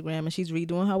through Instagram and she's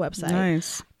redoing her website.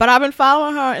 Nice. But I've been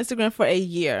following her on Instagram for a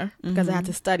year because I had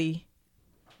to study,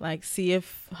 like see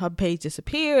if her page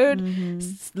disappeared,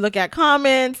 look at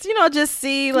comments, just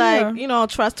see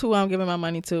trust who I'm giving my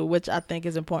money to, which I think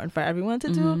is important for everyone to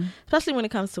do, especially when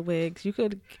it comes to wigs. You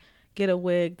could get a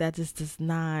wig that just does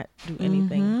not do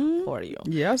anything for you.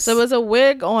 Yes. So it was a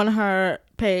wig on her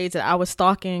page that I was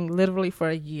stalking literally for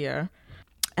a year,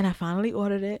 and I finally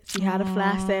ordered it. She had a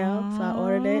flash sale, so I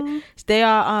ordered it. They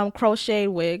are crochet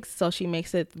wigs, so she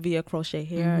makes it via crochet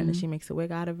hair, and then she makes a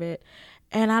wig out of it.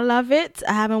 And I love it.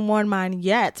 I haven't worn mine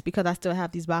yet because I still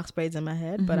have these box braids in my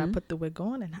head, but I put the wig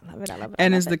on and I love it.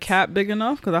 And is the cap big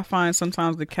enough? Because I find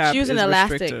sometimes the cap is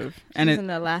restrictive. And an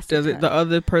elastic. The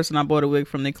other person I bought a wig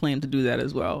from, they claim to do that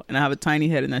as well. And I have a tiny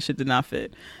head and that shit did not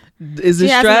fit. Is it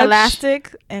stretch? She has an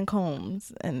elastic and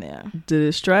combs in there. Did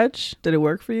it stretch? Did it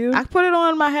work for you? I put it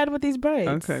on my head with these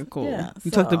braids. Okay, cool. Yeah,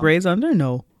 you tuck the braids under?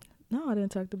 No. No, I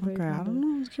didn't tuck the braids. Okay, under. I don't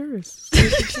know. I was curious.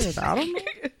 I don't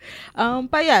know.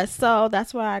 But yeah, so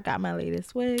that's where I got my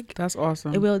latest wig. That's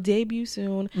awesome. It will debut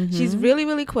soon. She's really,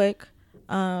 really quick.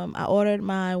 I ordered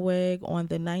my wig on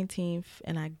the 19th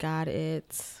and I got it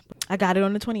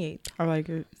on the 28th. I like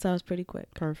it. So it was pretty quick.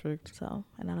 Perfect. So,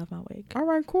 and I love my wig. All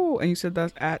right, cool. And you said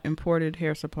that's @Imported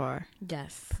Hair Supply.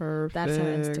 Yes. Perfect. That's her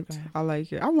Instagram. I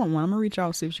like it. I want one. I'm gonna reach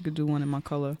out, see if she could do one in my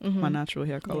color, my natural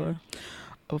hair color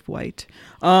of white.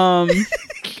 Are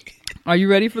you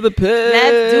ready for the pit?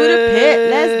 Let's do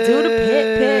the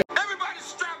pit. Everybody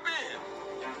strap in.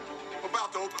 We're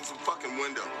about to open some fucking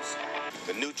windows.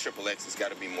 The new XXX has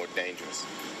got to be more dangerous,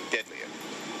 deadlier,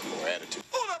 more attitude.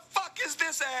 Who the fuck is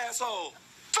this asshole?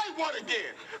 Say what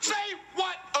again? Say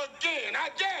what again? I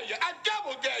dare you. I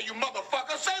double dare you,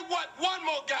 motherfucker. Say what one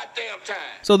more goddamn time.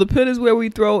 So the pit is where we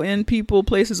throw in people,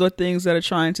 places, or things that are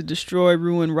trying to destroy,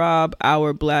 ruin, rob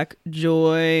our black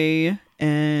joy.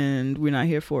 And we're not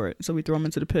here for it. So we throw them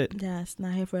into the pit. Yes,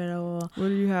 not here for it at all. What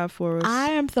do you have for us? I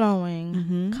am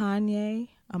throwing Kanye,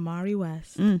 Amari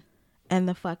West, and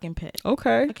the fucking pit.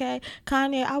 Okay.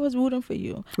 Kanye, I was rooting for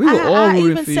you. We were all I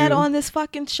rooting even for said you. on this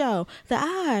fucking show that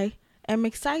I am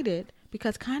excited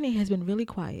because Kanye has been really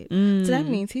quiet. Mm. So that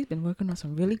means he's been working on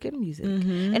some really good music.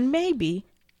 Mm-hmm. And maybe,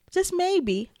 just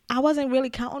maybe, I wasn't really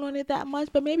counting on it that much,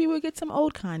 but maybe we'll get some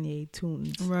old Kanye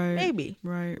tunes. Right. Maybe.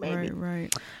 Right.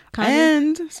 Kanye,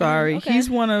 And sorry, okay. he's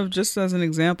one of, just as an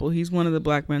example, he's one of the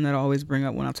black men that I always bring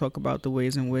up when I talk about the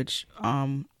ways in which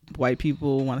white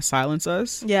people want to silence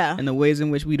us. Yeah. And the ways in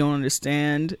which we don't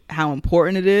understand how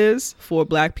important it is for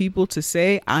black people to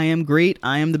say, I am great,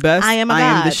 I am the best, I am a I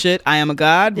am the god. shit, I am a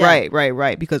god. Yeah.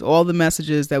 Right. Because all the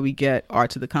messages that we get are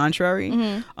to the contrary.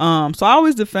 Mm-hmm. So I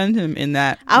always defend him in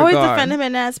that I always regard. defend him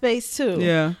in that space too.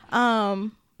 Yeah.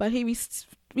 But he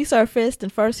resurfaced,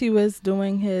 and first he was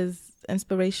doing his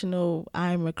inspirational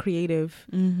I'm a creative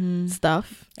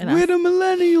stuff. And We're the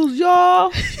millennials,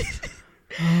 y'all.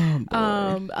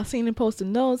 I've seen him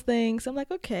posting those things. I'm like,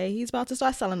 okay, he's about to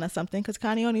start selling us something because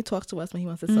Kanye only talks to us when he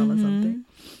wants to sell us something.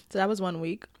 So that was 1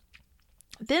 week.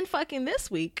 Then fucking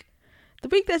this week, the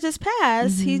week that just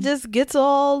passed, he just gets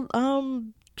all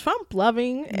Trump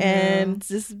loving and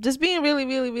just being really,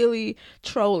 really, really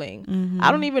trolling.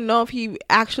 I don't even know if he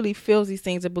actually feels these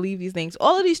things or believe these things.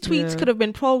 All of these tweets could have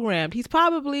been programmed. He's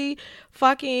probably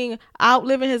fucking out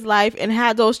living his life and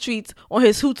had those tweets on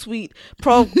his Hootsuite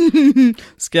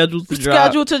scheduled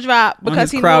to drop because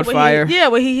his he Crowdfire.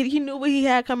 knew he knew what he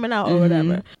had coming out or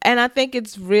whatever. And I think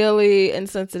it's really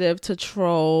insensitive to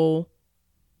troll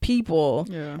people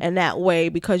in that way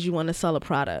because you want to sell a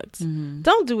product.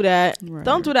 Don't do that.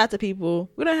 Don't do that to people.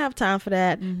 We don't have time for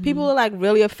that. People are like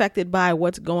really affected by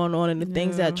what's going on and the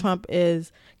things that Trump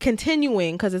is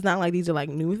continuing, because it's not like these are like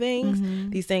new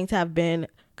things. These things have been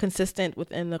consistent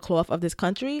within the cloth of this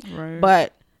country,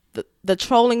 but the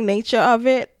trolling nature of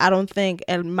it, I don't think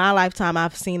in my lifetime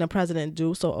I've seen a president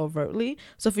do so overtly.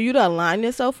 So for you to align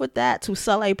yourself with that, to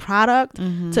sell a product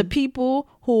to people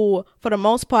who, for the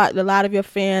most part, a lot of your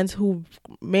fans who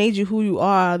made you who you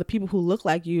are, the people who look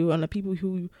like you and the people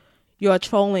who you're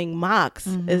trolling mocks,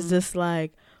 is just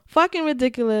like fucking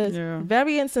ridiculous,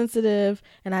 very insensitive.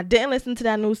 And I didn't listen to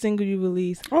that new single you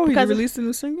released. Oh, you released a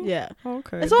new single? Yeah. Oh,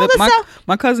 okay. It's all the stuff.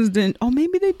 My cousins didn't. Oh,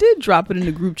 maybe they did drop it in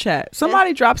the group chat.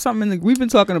 Somebody dropped something in the. We've been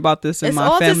talking about this in It's my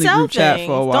all family to sell group chat things.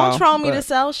 for a while. Don't troll me to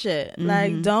sell shit.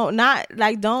 Like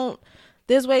don't.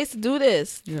 There's ways to do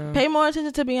this. Pay more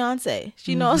attention to Beyonce.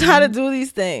 She knows how to do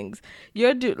these things.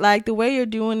 Like the way you're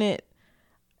doing it,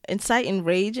 inciting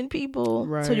rage in people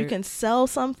so you can sell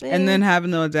something, and then having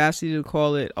the audacity to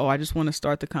call it, I just want to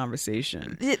start the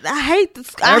conversation. I hate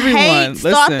this. Everyone, I hate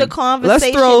start listen, the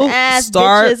conversation.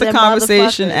 Start the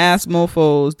conversation. Motherfuckers. Ass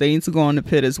mofos. They need to go in the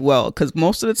pit as well, because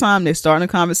most of the time they're starting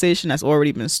a conversation that's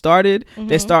already been started.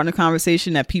 They're starting a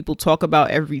conversation that people talk about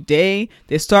every day.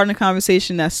 They're starting a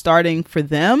conversation that's starting for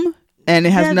them. And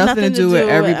it has nothing to do with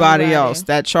everybody else.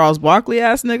 That Charles Barkley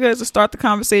ass nigga is a start the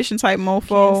conversation type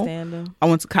mofo. Can't stand him. I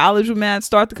went to college with Matt.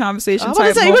 Start the conversation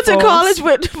type mofo. You went to college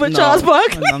with Charles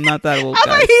Barkley? I'm not that old. I'm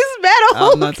like, he's mad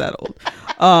old. I'm not that old.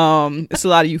 It's a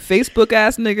lot of you Facebook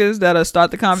ass niggas that are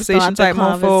start the conversation type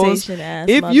mofos.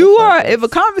 If a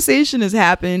conversation has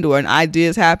happened or an idea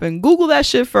has happened, Google that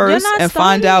shit first and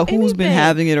find out who's been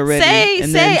having it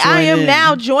already. Say I am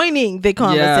now joining the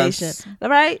conversation. All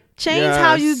right? Change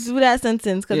how you do that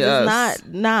sentence, because it's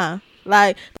not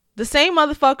like the same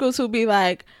motherfuckers who be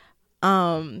like,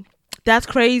 that's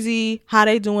crazy how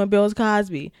they doing Bill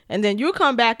Cosby, and then you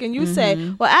come back and you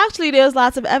say, well, actually there's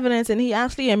lots of evidence and he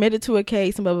actually admitted to a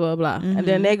case and blah blah blah, and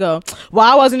then they go,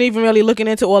 well, I wasn't even really looking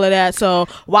into all of that, so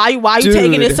why you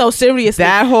taking it so seriously?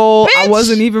 That whole Bitch! I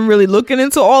wasn't even really looking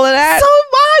into all of that. So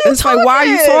why are you talking? Like, why are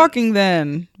you talking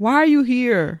then? Why are you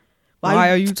here?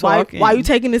 Why are you talking? Why are you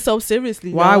taking this so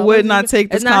seriously? Why wouldn't I take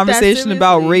this conversation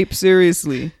about seriously. rape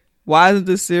seriously? Why isn't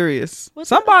this serious?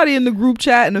 Somebody in the group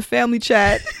chat, in the family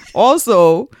chat,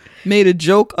 also made a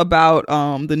joke about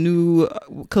the new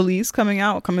Khalees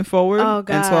coming forward and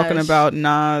talking about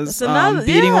Nas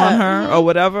beating on her or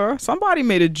whatever. Somebody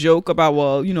made a joke about,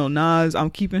 well, Nas, I'm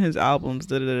keeping his albums.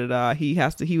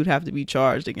 He would have to be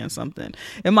charged against something.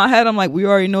 In my head, I'm like, we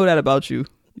already know that about you.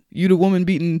 You the woman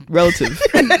beating relative.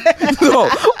 So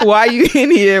why are you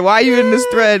in here? Why are you in this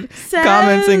thread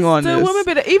commenting on this? Woman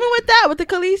beater. Even with that, with the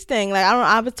Khalees thing, like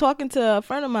I was talking to a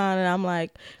friend of mine, and I'm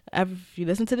like, if you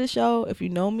listen to this show, if you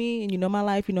know me and you know my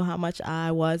life, you know how much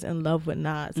I was in love with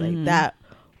Nas. Like that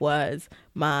was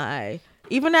my.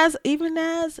 Even as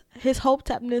his hope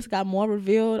tapness got more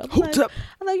revealed, I'm like,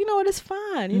 you know what, it's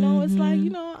fine. It's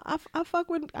like, I fuck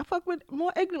with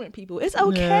more ignorant people. It's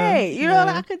okay. Like,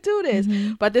 I could do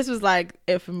this. But this was like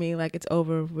it for me. Like, it's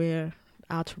over where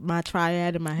my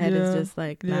triad in my head is just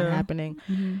like not happening.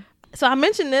 Mm-hmm. So I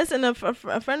mentioned this, and a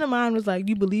friend of mine was like,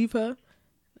 "You believe her?"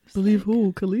 Believe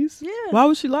who? Khalees? Yeah. Why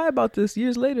would she lie about this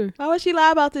years later? Why would she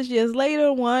lie about this years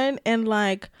later? One, and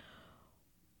like,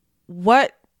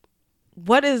 what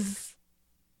is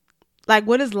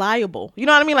liable? You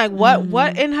know what I mean? Like,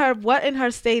 what in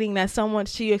her stating that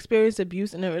she experienced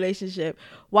abuse in a relationship?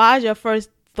 Why is your first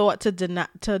thought to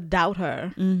doubt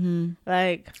her? Mm-hmm.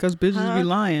 Like, because bitches be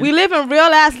lying. We live in real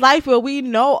ass life where we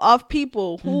know of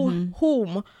people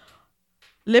whom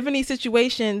live in these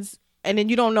situations, and then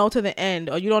you don't know to the end,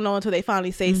 or you don't know until they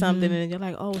finally say something, and then you're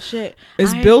like, oh shit.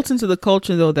 It's built into the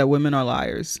culture though that women are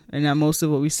liars, and that most of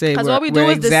what we say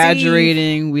we're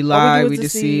exaggerating, we lie, we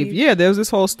deceive. Yeah, there was this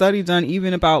whole study done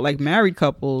even about like married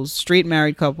couples, straight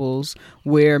married couples,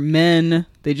 where men,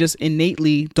 they just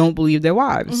innately don't believe their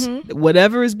wives.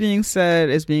 Whatever is being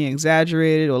said is being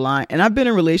exaggerated or lying. And I've been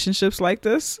in relationships like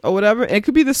this or whatever. And it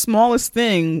could be the smallest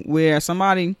thing where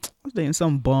somebody, I was dating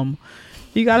some bum,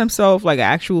 he got himself like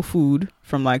actual food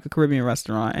from like a Caribbean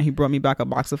restaurant, and he brought me back a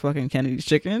box of fucking Kennedy's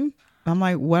chicken. I'm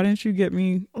like, why didn't you get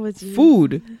me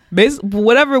food?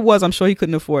 Whatever it was, I'm sure he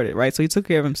couldn't afford it, right? So he took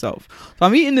care of himself. So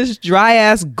I'm eating this dry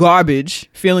ass garbage,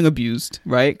 feeling abused,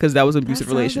 right? Because that was an abusive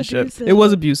relationship. Abusive. It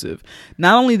was abusive.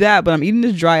 Not only that, but I'm eating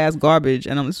this dry ass garbage,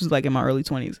 and this was like in my early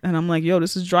 20s, and I'm like, yo,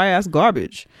 this is dry ass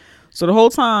garbage. So the whole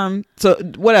time, so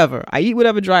whatever, I eat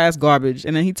whatever dry ass garbage,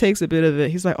 and then he takes a bit of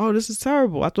it. He's like, oh, this is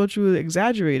terrible. I thought you were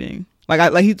exaggerating.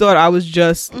 Like he thought I was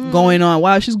just going on.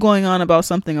 Wow, she's going on about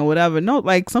something or whatever. No,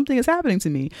 like something is happening to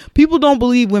me. People don't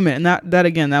believe women. And that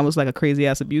again, that was like a crazy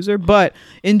ass abuser. But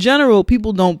in general,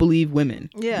 people don't believe women.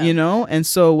 Yeah. You know? And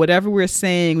so whatever we're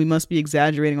saying, we must be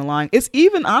exaggerating or lying. It's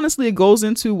even, honestly, it goes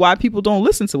into why people don't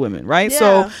listen to women, right?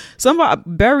 Yeah. So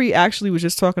Barry actually was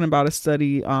just talking about a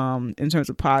study in terms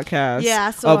of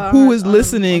podcasts of who is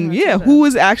listening. Who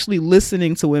is actually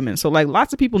listening to women. So like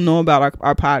lots of people know about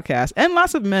our podcast, and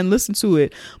lots of men listen to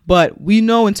it, but we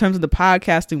know in terms of the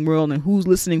podcasting world and who's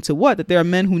listening to what, that there are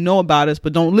men who know about us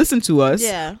but don't listen to us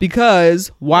because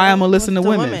why am I listening to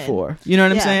women for? You know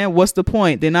what I'm saying? What's the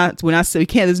point? We're not we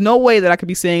can't, there's no way that I could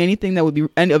be saying anything that would be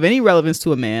of any relevance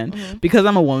to a man because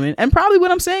I'm a woman, and probably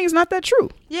what I'm saying is not that true.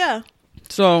 Yeah.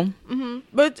 So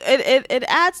but it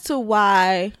adds to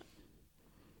why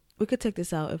we could take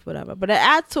this out if whatever, but it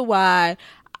adds to why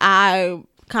I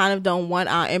kind of don't want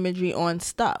our imagery on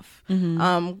stuff.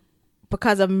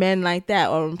 Because of men like that,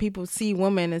 or when people see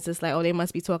women, it's just like, oh, they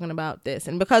must be talking about this.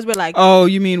 And because we're like, oh,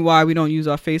 you mean why we don't use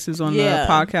our faces on the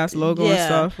podcast logo and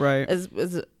stuff, right?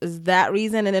 Is that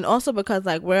reason? And then also because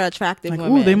like we're attractive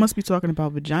women. Oh, they must be talking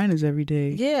about vaginas every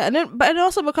day. Yeah, and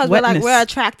also because we're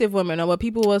attractive women, or what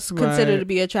people was considered to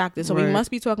be attractive. So we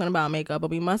must be talking about makeup, or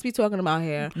we must be talking about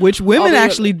hair, which women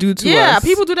actually do to us. Yeah,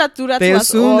 people do that. They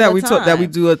assume that we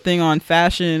do a thing on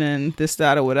fashion and this,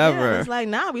 that, or whatever. Yeah, it's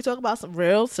like we talk about some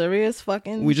real serious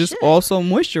fucking we just shit. Also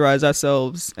moisturize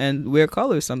ourselves and wear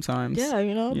colors sometimes.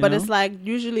 Yeah, but it's like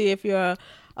usually if you're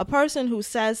a person who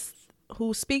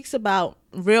speaks about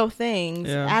real things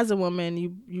as a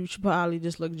woman, you should probably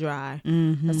just look dry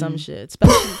or some shit.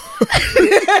 Especially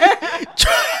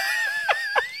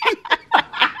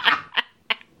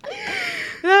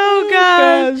Oh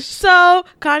gosh. So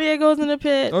Kanye goes in the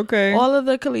pit. Okay. All of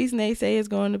the Khalees naysayers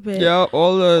go in the pit. Yeah.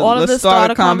 All of the start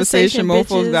a conversation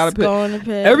mofos got to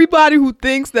pit. Everybody who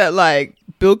thinks that like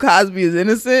Bill Cosby is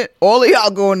innocent, all of y'all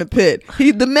go in the pit.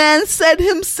 The man said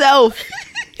himself.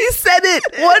 He said it.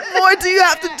 What more do you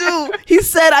have to do? He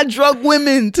said, I drug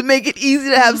women to make it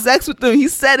easy to have sex with them. He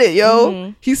said it,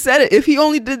 yo. He said it. If he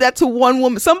only did that to one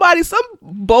woman, let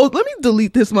me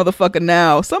delete this motherfucker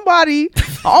now. Somebody,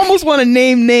 I almost want to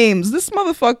name names. This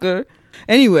motherfucker.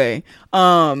 Anyway,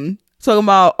 talking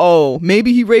about,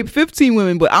 maybe he raped 15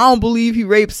 women, but I don't believe he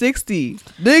raped 60.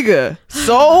 Nigga.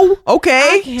 So,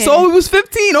 okay. So it was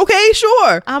 15. Okay,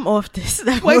 sure. I'm off this.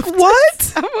 Like,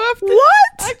 what? I'm off this. What?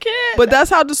 I can't. But that's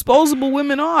how disposable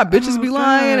women are. Bitches be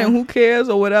lying and who cares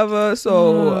or whatever.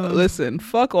 So, listen,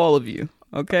 fuck all of you.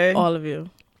 Okay? All of you.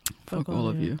 Fuck all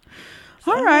of you.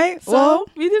 All right. So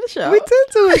we did a show. We did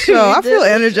do a show. I feel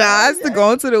energized to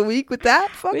go into the week with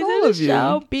that. Fuck all of you.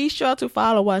 Show. Be sure to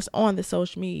follow us on the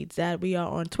social medias. That we are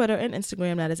on Twitter and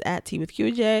Instagram. That is at Tea with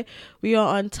QJ. We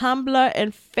are on Tumblr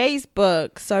and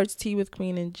Facebook. Search Tea with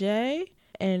Queen and J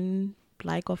and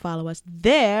like or follow us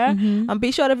there.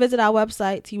 Be sure to visit our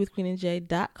website,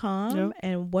 teawithqueenandj.com. Yep.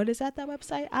 And what is at that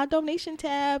website? Our donation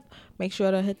tab. Make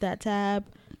sure to hit that tab.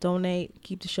 Donate.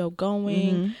 Keep the show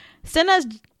going. Send us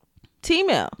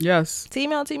T-mail. Yes.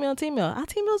 T-mail. Our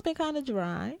T-mail's been kind of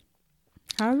dry.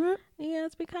 Has it? Yeah,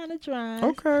 it's been kind of dry.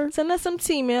 Okay. Send us some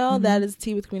T-mail. That is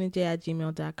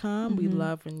teawithqueenandj@gmail.com. We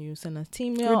love when you send us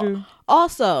T-mail. We do.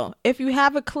 Also, if you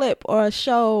have a clip or a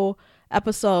show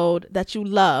episode that you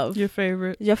love, Your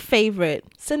favorite.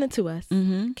 send it to us.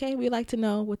 Mm-hmm. Okay, we like to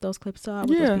know what those clips are,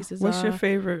 what those pieces What's are. your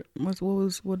favorite?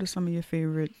 What are some of your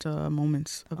favorite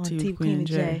moments of on Tea Tea with Queen and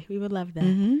Jay? We would love that.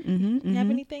 Mm-hmm. You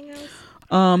have anything else?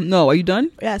 No, are you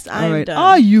done? Yes, All I'm right. done.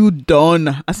 Are you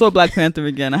done? I saw Black Panther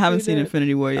again. I haven't You seen did.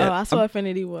 Infinity War yet. Oh, I saw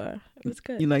Infinity War. It was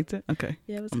good. You liked it? Okay.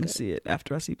 Yeah, it was I'm gonna good. see it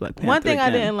after I see Black Panther. One thing I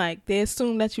again. didn't like, they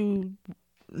assume that you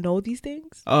know these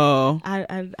things. Oh.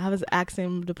 I was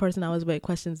asking the person I was with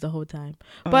questions the whole time.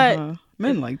 But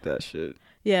men like that shit.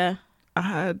 yeah. I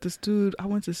had this dude. I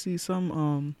went to see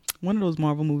some one of those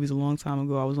Marvel movies a long time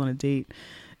ago. I was on a date,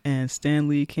 and Stan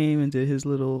Lee came and did his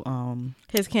little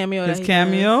His cameo. his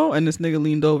cameo, and this nigga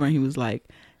leaned over and he was like,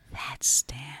 "That's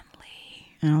Stan Lee,"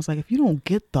 and I was like, "If you don't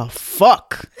get the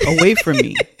fuck away from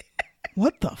me,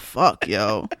 what the fuck,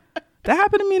 yo." That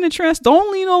happened to me in the trance.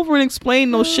 Don't lean over and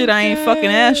explain no shit I ain't fucking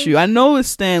asked you. I know it's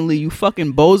Stan Lee, you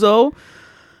fucking bozo.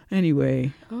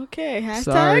 Anyway. Okay. Hashtags.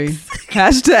 Sorry.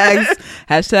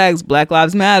 Hashtags Black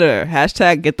Lives Matter.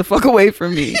 Hashtag get the fuck away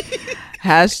from me.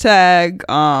 Hashtag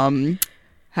Pod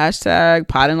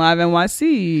and Live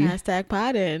NYC. Hashtag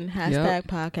poddin. Hashtag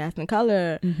podcast in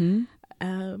color.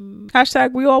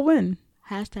 Hashtag we all win.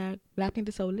 Hashtag Black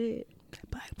Panther so lit.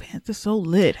 Black Panther so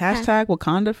lit. Hashtag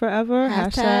Wakanda forever.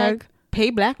 Hashtag pay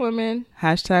black women.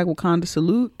 Hashtag Wakanda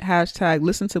salute. Hashtag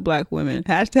listen to black women.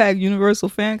 Hashtag Universal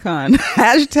Fan Con.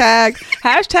 Hashtag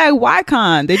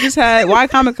YCon. They just had Y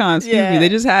Comic Con. Excuse me. They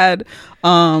just had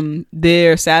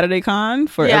their Saturday Con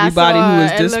for everybody who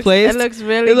was displaced. It looks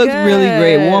really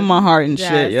great. Warmed my heart and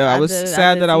shit. Yes, I was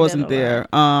sad that I wasn't there.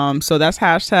 So that's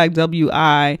hashtag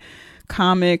WI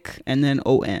comic and then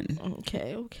ON.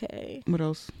 Okay. What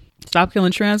else? Stop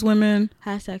killing trans women.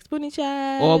 Hashtag Spoonie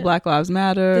Chat. All Black Lives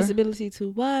Matter. Disability to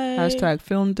what? Hashtag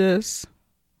film this.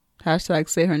 Hashtag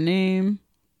say her name.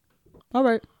 All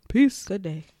right. Peace. Good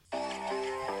day.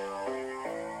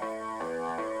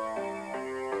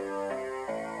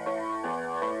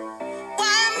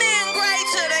 Why men great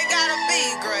till they gotta be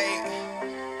great?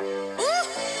 Woo.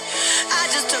 I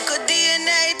just took a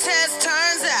DNA test,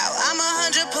 turns out I'm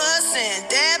 100%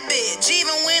 that bitch.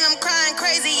 Even when I'm crying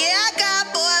crazy, yeah, I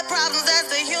got boy problems, that's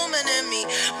the human in me.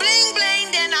 Bling bling,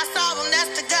 then I solve them, that's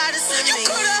the goddess in me. You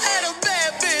could've had a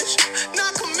bad bitch,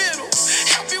 not committal.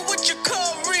 Help you with your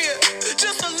career,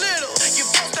 just a little. You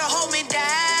supposed to hold me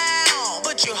down,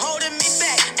 but you're holding me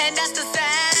back, and that's the